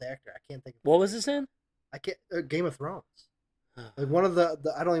A-list actor. I can't think of what was this in. I can't. Game of Thrones. Like one of the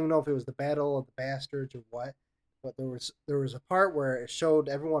I don't even know if it was the Battle of the Bastards or what. but there was a part where it showed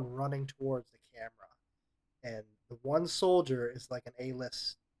everyone running towards the camera, and the one soldier is like an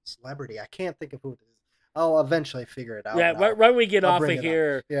A-list celebrity. I can't think of who it is. I'll eventually figure it out. Yeah, right when we get I'll off bring of it up.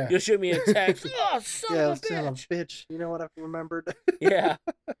 here, Yeah. you'll shoot me a text. Oh, son Yeah, of a son of a bitch. bitch. You know what I've remembered? Yeah.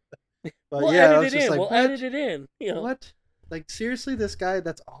 But We'll yeah, I edit was it just in. like, We'll what? edit it in. You know. What? Like, seriously, this guy,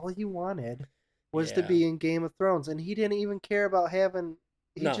 that's all he wanted was to Yeah. be in Game of Thrones, and he didn't even care about having.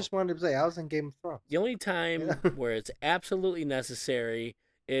 He No. just wanted to say, I was in Game of Thrones. The only time where it's absolutely necessary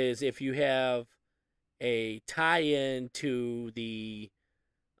is if you have a tie-in to the,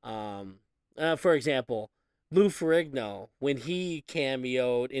 for example, Lou Ferrigno when he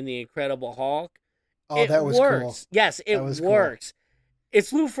cameoed in the Incredible Hulk. Oh, It that was works. cool. Yes, it was works.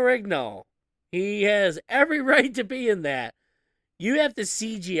 It's Lou Ferrigno. He has every right to be in that. You have to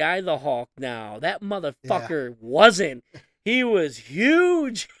CGI the Hulk now. That motherfucker wasn't. He was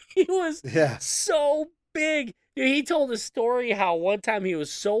huge. He was so big. Dude, he told a story how one time he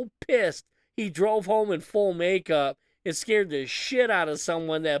was so pissed he drove home in full makeup and scared the shit out of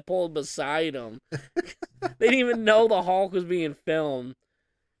someone that pulled beside him. They didn't even know the Hulk was being filmed.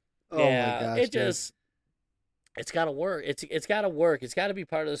 Oh my gosh, it just it's gotta work. It's gotta work. It's gotta be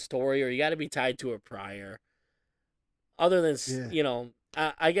part of the story, or you gotta be tied to it prior. Other than you know,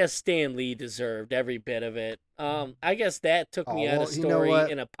 I guess Stan Lee deserved every bit of it. I guess that took me out of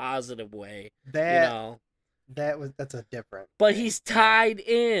story in a positive way. That's a different. But he's tied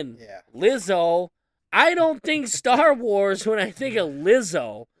in. Yeah. Lizzo. I don't think Star Wars when I think of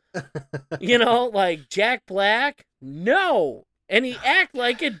Lizzo. You know, like Jack Black. No, and he act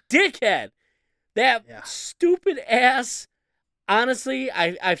like a dickhead. That stupid ass. Honestly,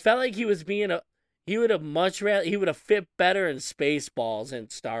 I felt like he was being a. He would have fit better in Spaceballs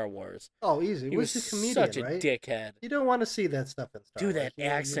and Star Wars. Oh, easy. He was a comedian, such a right? dickhead. You don't want to see that stuff in Star Wars. Dude, that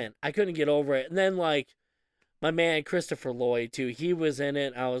accent. I couldn't get over it. And then, like, my man Christopher Lloyd, too. He was in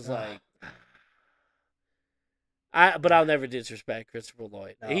it. I was like... But I'll never disrespect Christopher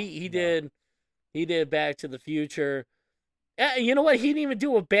Lloyd. No, he did Back to the Future. You know what? He didn't even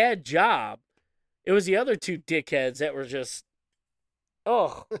do a bad job. It was the other two dickheads that were just...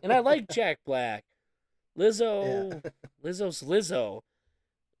 Oh, and I like Jack Black. Lizzo's Lizzo.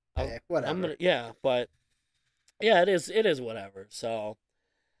 Whatever. But it is whatever. So,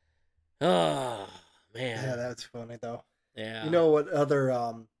 oh man. Yeah, that's funny though. Yeah. You know what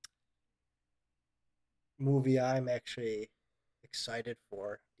other movie I'm actually excited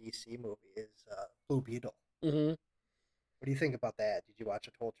for? DC movie is Blue Beetle. Mm-hmm. What do you think about that? Did you watch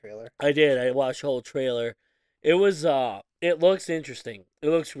a whole trailer? I did. I watched the whole trailer. It was it looks interesting. It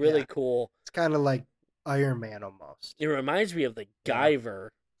looks really cool. It's kind of like Iron Man almost. It reminds me of the Guyver.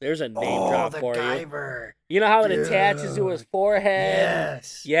 There's a name drop for Guyver. You know how it attaches to his forehead?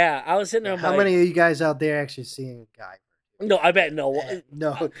 Yes. Yeah, I was sitting there. How many of you guys out there actually seeing Guyver? No, I bet no.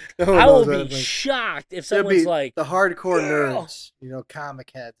 No. I will be shocked if someone's like the hardcore nerds, you know,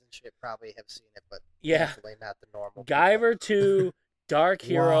 comic heads and shit probably have seen it, but definitely not the normal. Guyver 2, Dark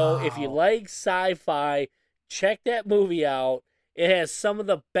Hero. Wow. If you like sci-fi, check that movie out. It has some of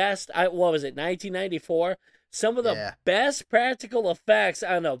the best. What was it? 1994. Some of the best practical effects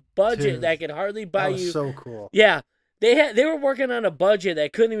on a budget that could hardly buy you. So cool. Yeah, they were working on a budget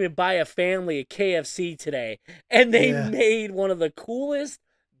that couldn't even buy a family a KFC today, and they made one of the coolest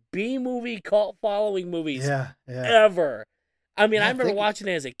B-movie cult following movies ever. I mean, I remember watching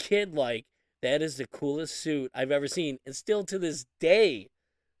it as a kid. Like, that is the coolest suit I've ever seen, and still to this day,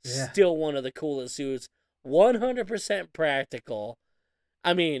 still one of the coolest suits. 100% practical.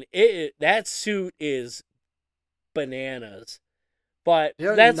 I mean, that suit is bananas. But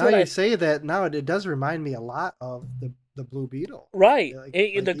that's now what you say that. Now it does remind me a lot of the Blue Beetle, right?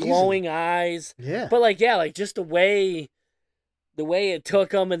 The glowing eyes. Yeah. But like just the way it took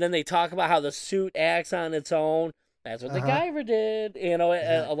them, and then they talk about how the suit acts on its own. That's what the Guyver did, you know,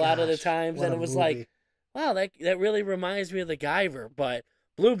 a lot of the times, and it was like, wow, that really reminds me of the Guyver. But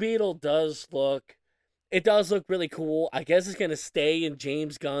Blue Beetle does look really cool. I guess it's gonna stay in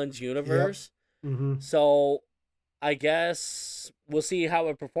James Gunn's universe. Yep. Mm-hmm. So I guess we'll see how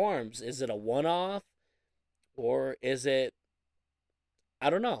it performs. Is it a one-off, or is it? I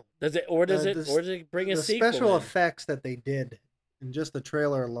don't know. Does it bring a sequel? The special effects that they did in just the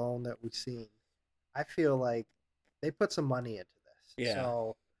trailer alone that we've seen, I feel like they put some money into this. Yeah.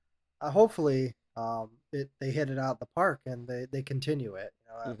 So hopefully, they hit it out the park and they continue it.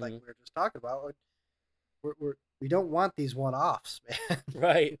 You know, like we were just talking about. We don't want these one-offs, man.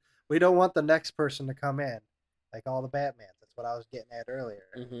 Right. We don't want the next person to come in, like all the Batmans. That's what I was getting at earlier.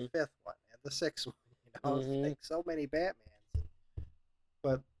 The fifth one and the sixth one. You know, like so many Batmans.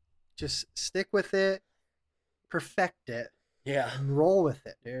 But just stick with it. perfect it Yeah. and roll with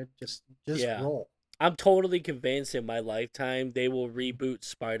it, dude. Just Yeah. roll. I'm totally convinced in my lifetime they will reboot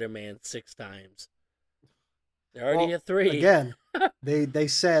Spider-Man 6 times. They're already at 3. Again, they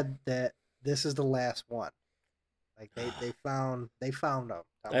said that this is the last one. Like they found them. Tom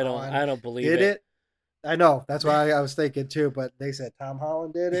Holland I don't believe did it. it. I know. That's why I was thinking too. But they said Tom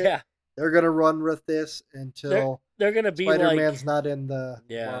Holland did it. Yeah. They're gonna run with this until they're gonna be Spider-Man's like, not in the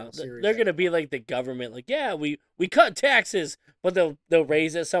yeah, Marvel series. they're gonna be like the government, like, yeah, we cut taxes, but they'll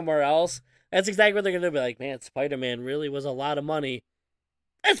raise it somewhere else. That's exactly what they're gonna be like. Man, Spider-Man really was a lot of money.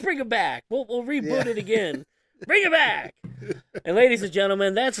 Let's bring it back. We'll reboot it again. Bring it back. And ladies and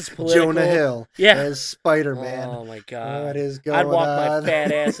gentlemen, that's as political. Jonah Hill as Spider-Man. Oh my god. What is going on? I'd walk my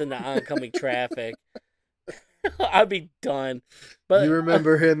fat ass into oncoming traffic. I'd be done. But you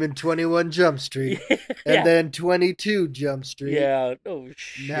remember him in 21 Jump Street, and then 22 Jump Street. Yeah. Oh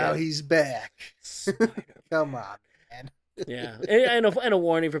shit. Now he's back. Come on, man. Yeah, and a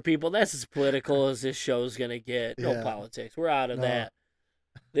warning for people: that's as political as this show's gonna get. No politics. We're out of that.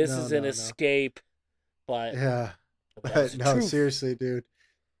 This is an escape. But but no, seriously, dude.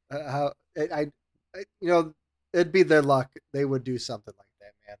 It'd be their luck. They would do something like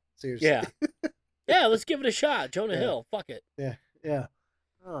that, man. Seriously. Yeah. Yeah, let's give it a shot. Jonah Hill. Fuck it. Yeah.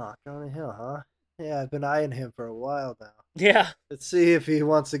 Oh, Jonah Hill, huh? Yeah, I've been eyeing him for a while now. Yeah. Let's see if he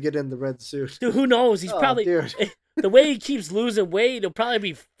wants to get in the red suit. Dude, who knows? He's probably... Dude. The way he keeps losing weight, he'll probably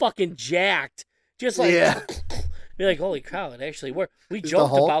be fucking jacked. Just like... Yeah. Be like, holy cow, it actually worked. We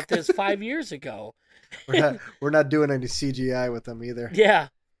joked about this 5 years ago. We're not doing any CGI with him either. Yeah.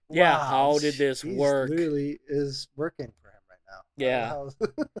 Yeah, wow. How did this work? Literally is working for him right now. Yeah.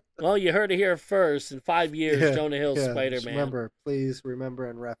 Well, you heard it here first. In 5 years, Jonah Hill's Spider-Man. Remember, please remember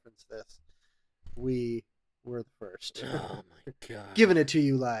and reference this. We were the first. Oh my god. Giving it to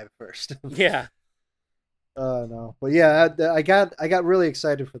you live first. Yeah. Oh no. But yeah, I got really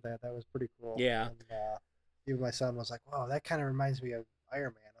excited for that. That was pretty cool. Yeah. And, even my son was like, "Wow, that kind of reminds me of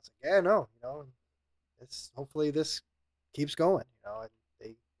Iron Man." I was like, "Yeah, no, it's hopefully this keeps going, and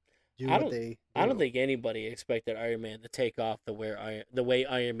they do what they do." I don't think anybody expected Iron Man to take off the way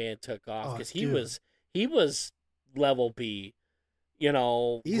Iron Man took off, because he was level B,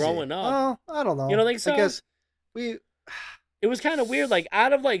 Easy. growing up. Oh, I don't know. You don't think so? I guess it was kind of weird, like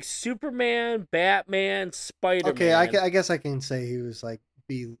out of like Superman, Batman, Spider-Man. Okay, I guess I can say he was like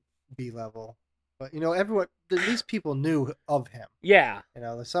B level. But everyone, these people knew of him. Yeah.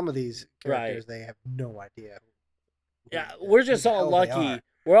 Some of these characters, they have no idea. Yeah, we're just all lucky.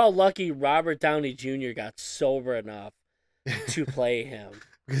 We're all lucky Robert Downey Jr. got sober enough to play him.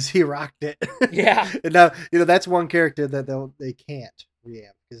 Because he rocked it. Yeah. And now, that's one character that they can't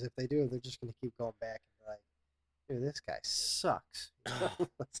reamp. Because if they do, they're just going to keep going back and be like, dude, this guy sucks.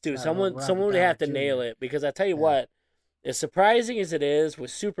 Dude, someone would have to nail it. Because I tell you what, as surprising as it is,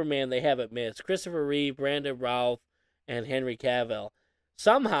 with Superman, they haven't missed. Christopher Reeve, Brandon Routh, and Henry Cavill.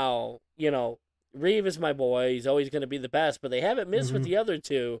 Somehow, Reeve is my boy. He's always going to be the best, but they haven't missed with the other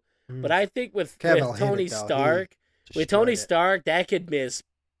two. Mm-hmm. But I think with Tony Stark, that could miss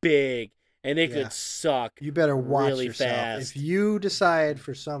big, and it could suck. You better watch really yourself. Fast. If you decide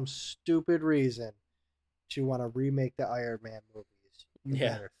for some stupid reason to want to remake the Iron Man movies, you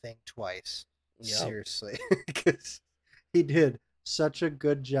better think twice. Yep. Seriously, because he did such a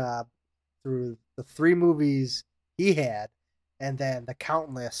good job through the 3 movies he had, and then the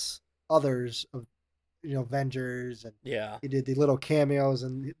countless others of Avengers, and he did the little cameos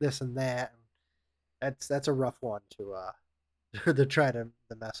and this and that. That's a rough one to try to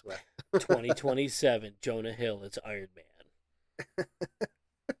mess with. 2027, Jonah Hill is Iron Man.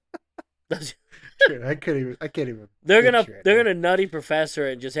 Dude, I can't even. They're gonna Nutty Professor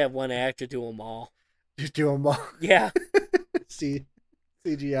and just have one actor do them all. Just do them all. Yeah. CGI.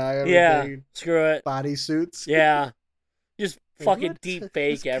 Everything. Yeah. Screw it. Body suits. Yeah. Just fucking deep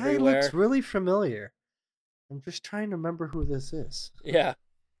fake everywhere. This looks really familiar. I'm just trying to remember who this is. Yeah.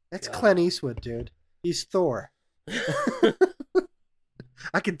 That's Clint Eastwood, dude. He's Thor.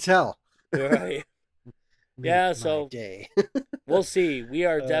 I can tell. Right. Yeah, so we'll see. We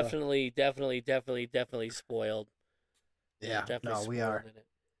are definitely spoiled. Yeah, no, we are.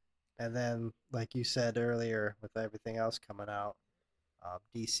 And then, like you said earlier, with everything else coming out,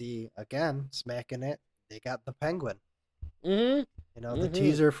 DC, again, smacking it. They got the Penguin. Mm-hmm. The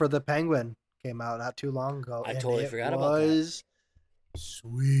teaser for the Penguin came out not too long ago. I totally forgot about that. It was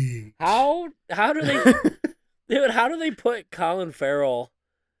sweet. How do they... Dude, how do they put Colin Farrell,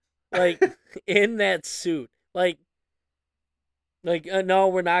 in that suit? No,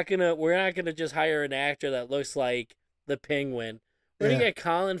 we're not gonna just hire an actor that looks like the Penguin. We're gonna get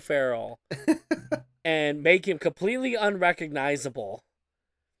Colin Farrell and make him completely unrecognizable.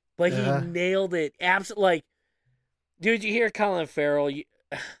 But he nailed it. Absolutely. Like, dude, you hear Colin Farrell.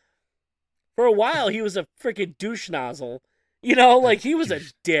 For a while, he was a freaking douche nozzle. You know, like, he was a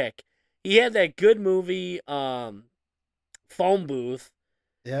dick. He had that good movie, Phone Booth.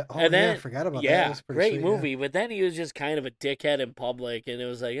 Yeah. Oh, and then, yeah. I forgot about that. Yeah, great sweet, movie. Yeah. But then he was just kind of a dickhead in public. And it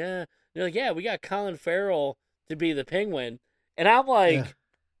was like, they're like, yeah, we got Colin Farrell to be the Penguin. And I'm like,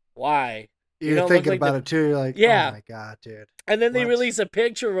 why? You're thinking about it too. You're like, oh my God, dude. And then they release a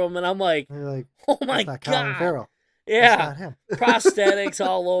picture of him, and I'm like, oh my God. Colin Farrell. Yeah. That's not him. Prosthetics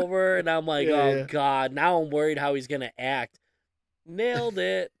all over. And I'm like, God. Now I'm worried how he's going to act. Nailed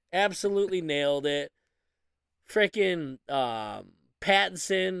it. Absolutely nailed it. Freaking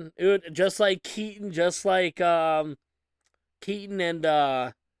Pattinson. Just like Keaton. Just like Keaton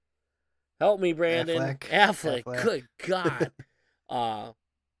and help me, Brandon. Affleck. Good God.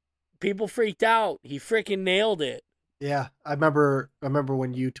 People freaked out. He freaking nailed it. Yeah, I remember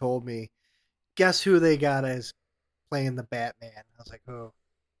when you told me, guess who they got as playing the Batman? I was like, who?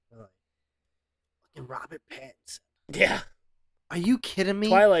 Like, fucking Robert Pattinson. Yeah. Are you kidding me?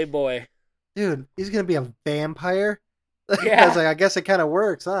 Twilight boy. Dude, he's gonna be a vampire? Yeah. I was like, I guess it kind of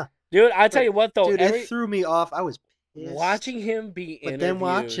works, huh? Dude, I tell you what though, dude, it threw me off. I was pissed. Watching him be interviewed. But then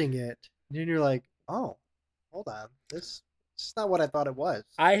watching it, then you're like, oh, hold on, this is not what I thought it was.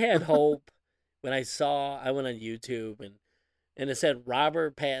 I had hope when I went on YouTube and it said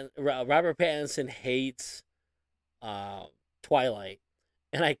Robert Pattinson hates Twilight.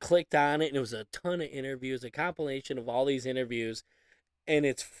 And I clicked on it and it was a ton of interviews, a compilation of all these interviews. And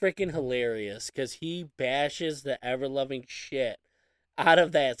it's freaking hilarious because he bashes the ever-loving shit out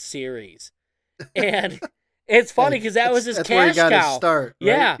of that series. And it's funny because that was his cash cow. That's where he got to start. Right?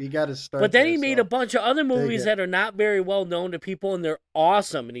 Yeah. He got to start. But then he made a bunch of other movies that are not very well known to people, and they're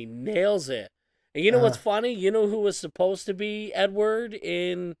awesome, and he nails it. And you know what's funny? You know who was supposed to be Edward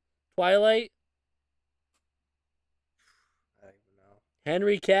in Twilight? I don't even know.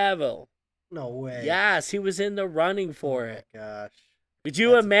 Henry Cavill. No way. Yes, he was in the running for it. Oh my gosh. Could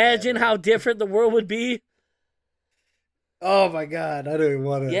you imagine how different the world would be? Oh my God, I don't even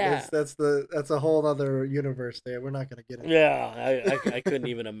want to. Yeah. That's a whole other universe there. We're not going to get into Yeah, I couldn't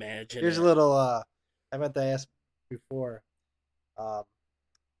even imagine. Here's a little, I meant to ask before.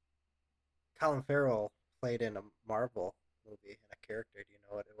 Colin Farrell played in a Marvel movie in a character. Do you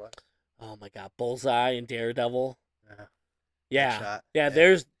know what it was? Oh my God, Bullseye and Daredevil. Yeah. Deadshot. Yeah,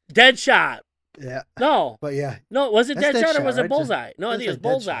 there's Deadshot. Yeah. No. But yeah. No, was it Deadshot or was it right? Bullseye? No, I think it was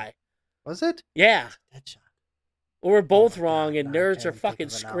Bullseye. Was it? Yeah. Deadshot. Well, we're both wrong, and nerds are fucking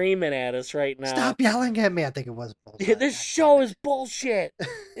screaming at us right now. Stop yelling at me. I think it was Bullseye. Yeah, this show is bullshit.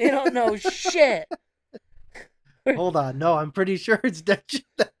 You don't know shit. Hold on. No, I'm pretty sure it's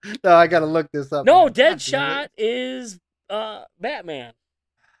Deadshot. No, I got to look this up. No, Deadshot is Batman.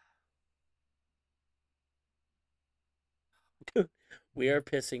 We are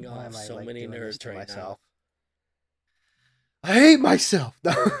pissing off so many nerds right now. I hate myself.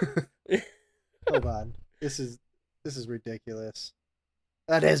 Hold on. This is ridiculous.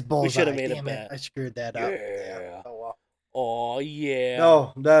 That is Bullseye. We should have made a bet. I screwed that up. Yeah. Oh, well. Oh, yeah.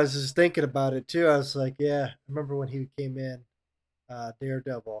 No, I was just thinking about it, too. I was like, yeah. I remember when he came in,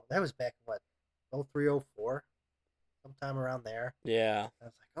 Daredevil. That was back in, what, 03, 04? Sometime around there. Yeah. I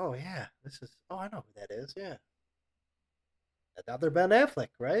was like, oh, yeah. I know who that is. Yeah. Another Ben Affleck,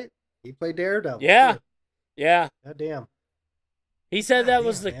 right? He played Daredevil. Yeah. Too. Yeah. God damn. He said that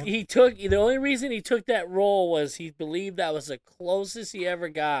was the only reason he took that role was he believed that was the closest he ever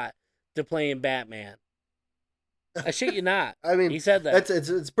got to playing Batman. I shit you not. I mean, he said that.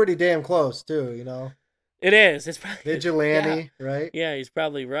 It's pretty damn close too, you know. It is. It's probably, Vigilante, right? Yeah, he's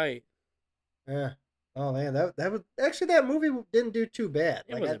probably right. Yeah. Oh man, that was actually, that movie didn't do too bad.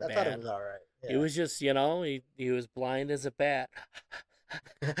 It wasn't I bad. thought it was all right. Yeah. It was just, he was blind as a bat.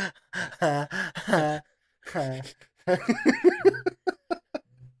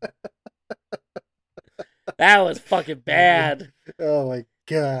 That was fucking bad. Oh my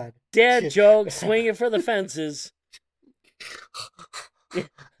God. Dad joke, swinging for the fences.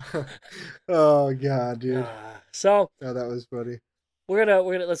 Oh God, dude. Oh, that was funny. We're gonna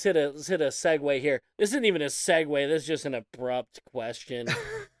let's hit a segue here. This isn't even a segue. This is just an abrupt question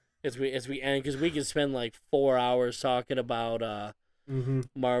as we end, because we could spend like 4 hours talking about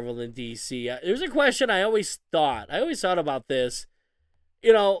Marvel and DC. There's a question I always thought about this.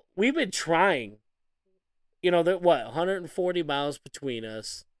 We've been trying. That 140 miles between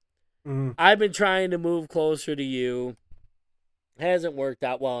us. Mm-hmm. I've been trying to move closer to you. Hasn't worked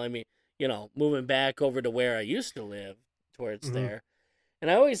out well. I mean, moving back over to where I used to live, towards there. And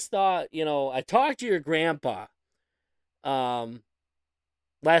I always thought, I talked to your grandpa um,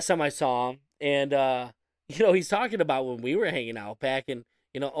 last time I saw him, and he's talking about when we were hanging out back in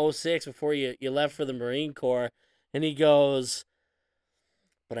 '06 before you left for the Marine Corps, and he goes,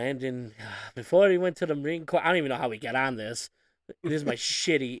 Brandon, before he went to the Marine Corps, I don't even know how we got on this. This is my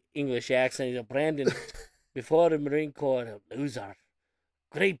shitty English accent. He's like, Brandon, before the Marine Corps, a loser,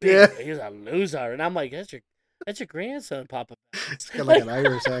 great big, he's a loser, and I'm like, that's your grandson, Papa. It's got like an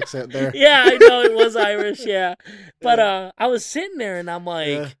Irish accent there. Yeah, I know it was Irish, yeah. But I was sitting there and I'm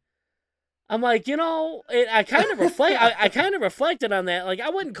like, I kind of I kind of reflected on that. Like, I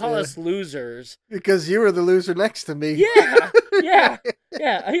wouldn't call us losers because you were the loser next to me. Yeah.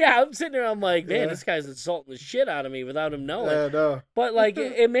 I'm sitting there. I'm like, man, this guy's insulting the shit out of me without him knowing. Yeah, no. But like,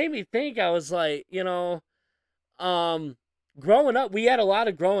 it made me think. I was like, growing up, we had a lot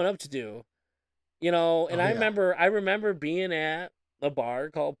of growing up to do. And I remember being at a bar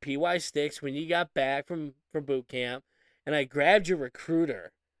called PY Sticks when you got back from boot camp, and I grabbed your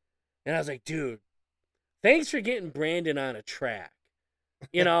recruiter, and I was like, dude, thanks for getting Brandon on a track.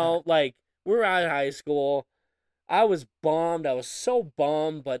 Like, we're out of high school. I was bummed. I was so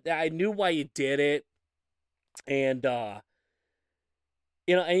bummed, but I knew why you did it. And, and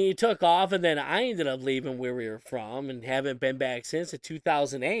you took off, and then I ended up leaving where we were from and haven't been back since in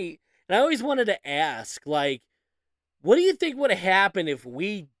 2008. And I always wanted to ask, like, what do you think would have happened if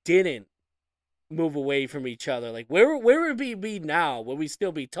we didn't move away from each other? Like, where would we be now? Would we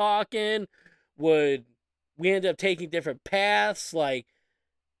still be talking? Would we end up taking different paths? Like,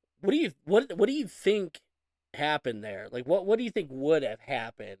 what do you think happened there? Like, what do you think would have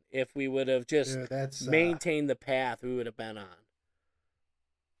happened if we would have just maintained the path we would have been on?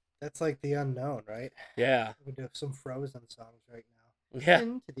 That's like the unknown, right? Yeah. We do some Frozen songs right now. Yeah.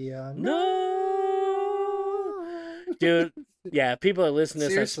 Into the unknown. No. Dude, yeah, people are listening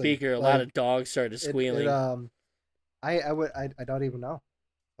to this on speaker. A lot of dogs started squealing. I don't even know.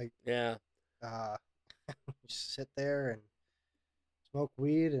 Like, yeah. Just sit there and smoke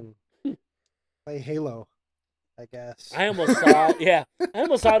weed and play Halo, I guess. I almost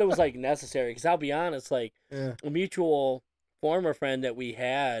thought it was like necessary, because I'll be honest, like, a mutual former friend that we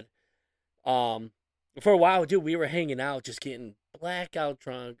had, for a while, dude, we were hanging out, just getting blackout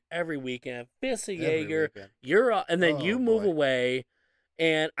drunk every weekend, fist of Jaeger, and then you move away,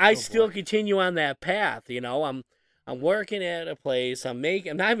 and I still continue on that path. I'm working at a place. I'm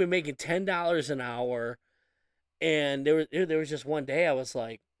not even making $10 an hour, and there was just one day I was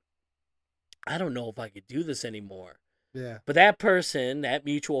like, I don't know if I could do this anymore. Yeah. But that person, that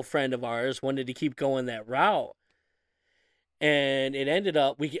mutual friend of ours, wanted to keep going that route, and it ended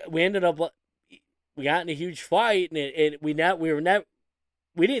up we got in a huge fight, and we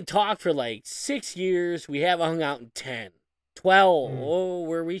didn't talk for like 6 years. We haven't hung out in 10, 12. Oh,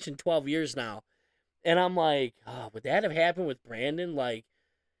 we're reaching 12 years now. And I'm like, would that have happened with Brandon? Like,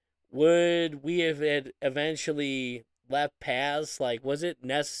 would we have eventually left paths? Like, was it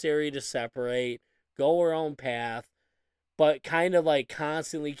necessary to separate, go our own path, but kind of like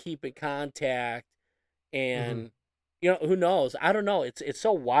constantly keep in contact? And who knows? I don't know. It's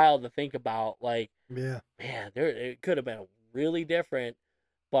so wild to think about. Like, man, it could have been really different,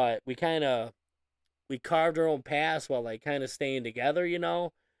 but we carved our own paths while like kind of staying together,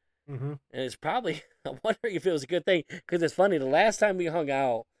 And it's probably, I'm wondering if it was a good thing, because it's funny. The last time we hung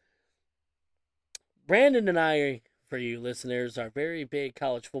out, Brandon and I, for you listeners, are very big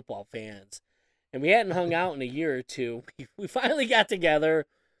college football fans, and we hadn't hung out in a year or two. We finally got together.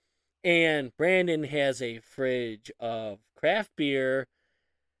 And Brandon has a fridge of craft beer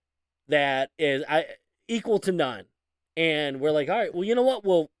that is equal to none. And we're like, all right, well, you know what?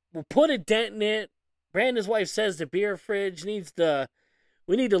 We'll put a dent in it. Brandon's wife says the beer fridge we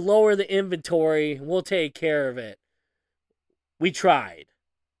need to lower the inventory. We'll take care of it. We tried.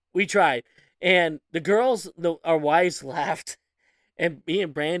 And the girls, our wives laughed. And me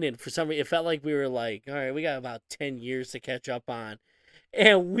and Brandon, for some reason, it felt like we were like, all right, we got about 10 years to catch up on.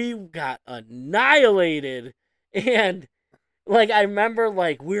 And we got annihilated. And, like, I remember,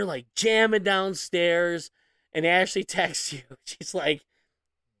 like, we were, like, jamming downstairs. And Ashley texts you. She's like,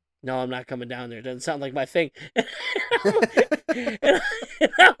 no, I'm not coming down there. It doesn't sound like my thing. and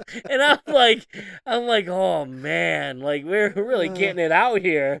I'm like, oh, man. Like, we're really getting it out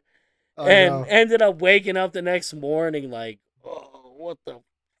here. And ended up waking up the next morning like, oh, what the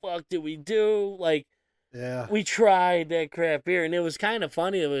fuck did we do? Like, we tried that craft beer, and it was kind of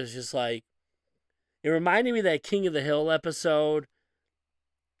funny. It was just like, it reminded me of that King of the Hill episode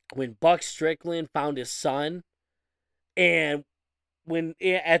when Buck Strickland found his son, and when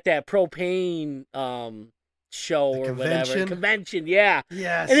at that propane show The or whatever. convention? Convention, yeah.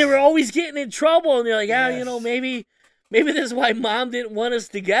 Yes. And they were always getting in trouble, and they're like, "Yeah, Yes. maybe this is why Mom didn't want us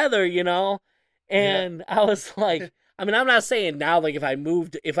together, And I was like, I mean, I'm not saying now, like if I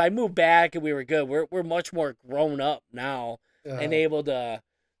moved back and we were good, we're much more grown up now and able to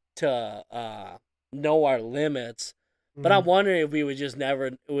know our limits. But I'm wondering if we would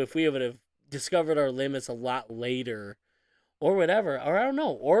if we would have discovered our limits a lot later, or whatever, or I don't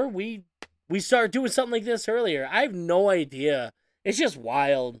know, or we started doing something like this earlier. I have no idea. It's just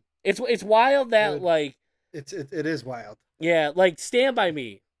wild. It's wild that it is wild. Yeah, like Stand By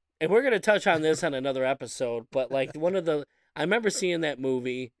Me. And we're going to touch on this on another episode, but like I remember seeing that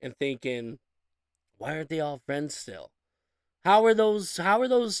movie and thinking, why aren't they all friends still? How are those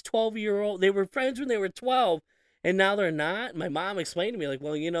 12-year-old, they were friends when they were 12 and now they're not? My mom explained to me like,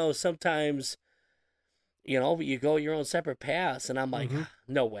 well, sometimes you go your own separate paths, and I'm like,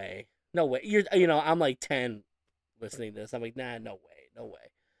 no way. I'm like 10 listening to this. I'm like, nah, no way.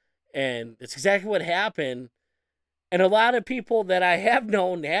 And it's exactly what happened. And a lot of people that I have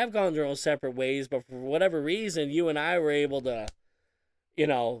known have gone their own separate ways, but for whatever reason, you and I were able to,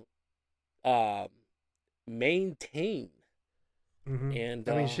 maintain. And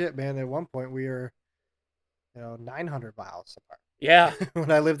I mean, shit, man. At one point, we were, 900 miles apart. Yeah.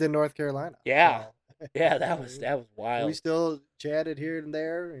 When I lived in North Carolina. Yeah. So, yeah, that was wild. We still chatted here and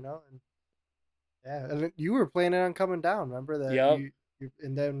there, and yeah. And you were planning on coming down. Remember that? Yep.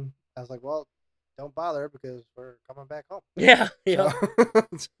 And then I was like, well, don't bother because we're coming back home. Yeah. So,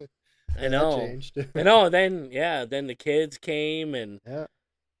 I know. That changed. I know. Then the kids came, and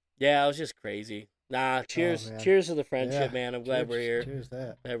yeah, it was just crazy. Nah, cheers to the friendship, man. I'm glad we're here. Cheers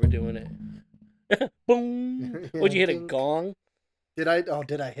that. Glad we're doing it. Boom. Would you hit a gong? Did I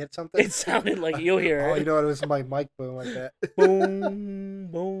hit something? It sounded like you'll hear it. Oh, you know what? It was my mic boom like that. Boom,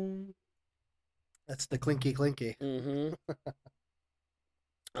 boom. That's the clinky clinky.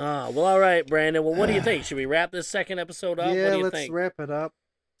 Well, all right, Brandon. Well, what do you think? Should we wrap this second episode up? Yeah, what do you let's think? wrap it up.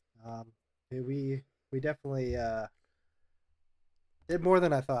 We definitely did more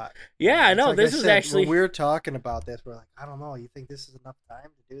than I thought. Yeah, I know. Like this is actually when we were talking about this, we're like, I don't know. You think this is enough time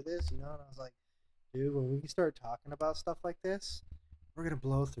to do this? And I was like, dude, when we start talking about stuff like this, we're gonna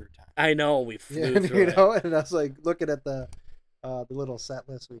blow through time. I know we flew through it. And I was like looking at the little set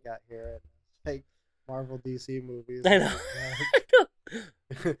list we got here, and like Marvel, DC movies. I know.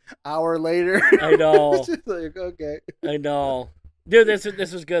 Hour later. I know. Just like, okay. I know, dude.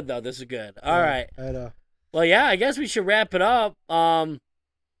 This was good though. This is good. All right. I know. Well, yeah. I guess we should wrap it up.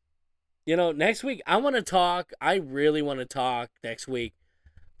 Next week I want to talk. I really want to talk next week.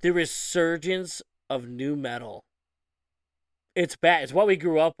 The resurgence of new metal. It's back. It's what we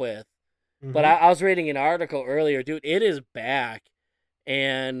grew up with. But I was reading an article earlier, dude. It is back.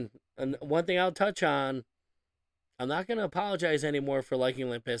 And one thing I'll touch on, I'm not going to apologize anymore for liking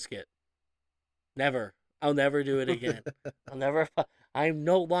Limp Bizkit. Never. I'll never do it again. I'm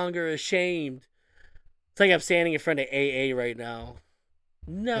no longer ashamed. It's like I'm standing in front of AA right now.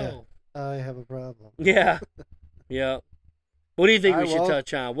 No. Yeah, I have a problem. Yeah. Yeah. What do you think we should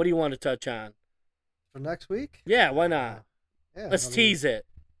touch on? What do you want to touch on? For next week? Yeah, why not? Yeah, Let's tease it.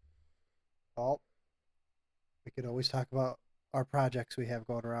 Well, we could always talk about our projects we have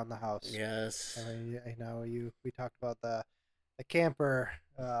going around the house. Yes. I mean, we talked about the camper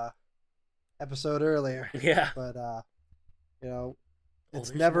episode earlier. Yeah. But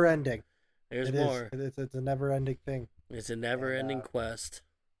it's never ending. There's more. It's a never ending thing. It's a never ending quest.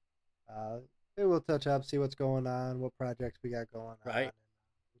 We'll touch up, see what's going on, what projects we got going on. Right. And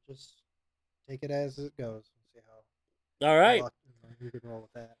we'll just take it as it goes. See how. All right. You can roll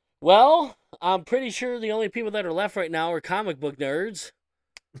with that. Well, I'm pretty sure the only people that are left right now are comic book nerds.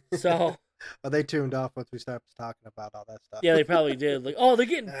 So. Well, they tuned off once we started talking about all that stuff. Yeah, they probably did. Like, oh, they're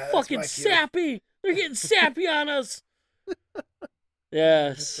getting fucking sappy. They're getting sappy on us.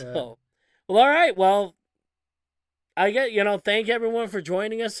 Yeah. So. Well, all right. Well, I get, thank everyone for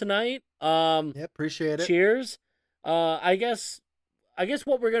joining us tonight. Yeah, appreciate it. Cheers. I guess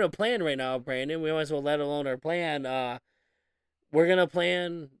what we're gonna plan right now, Brandon, we might as well let alone our plan. We're gonna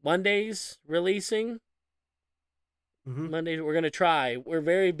plan Mondays releasing. Mondays we're gonna try. We're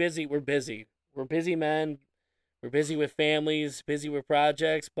very busy. We're busy. We're busy men. We're busy with families, busy with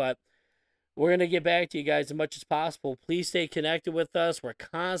projects, but we're gonna get back to you guys as much as possible. Please stay connected with us. We're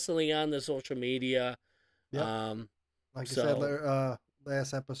constantly on the social media. Yep. Like I said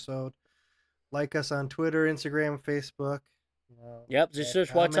last episode, like us on Twitter, Instagram, Facebook. Yep, just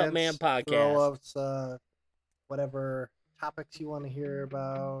search What's Up Man Podcast. Throw us whatever topics you want to hear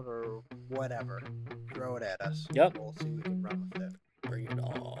about or whatever. Throw it at us. Yep. We'll see if we can run with it. Bring it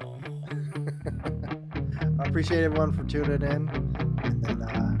on. All appreciate everyone for tuning in. And then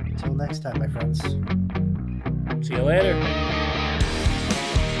until next time, my friends. See you later.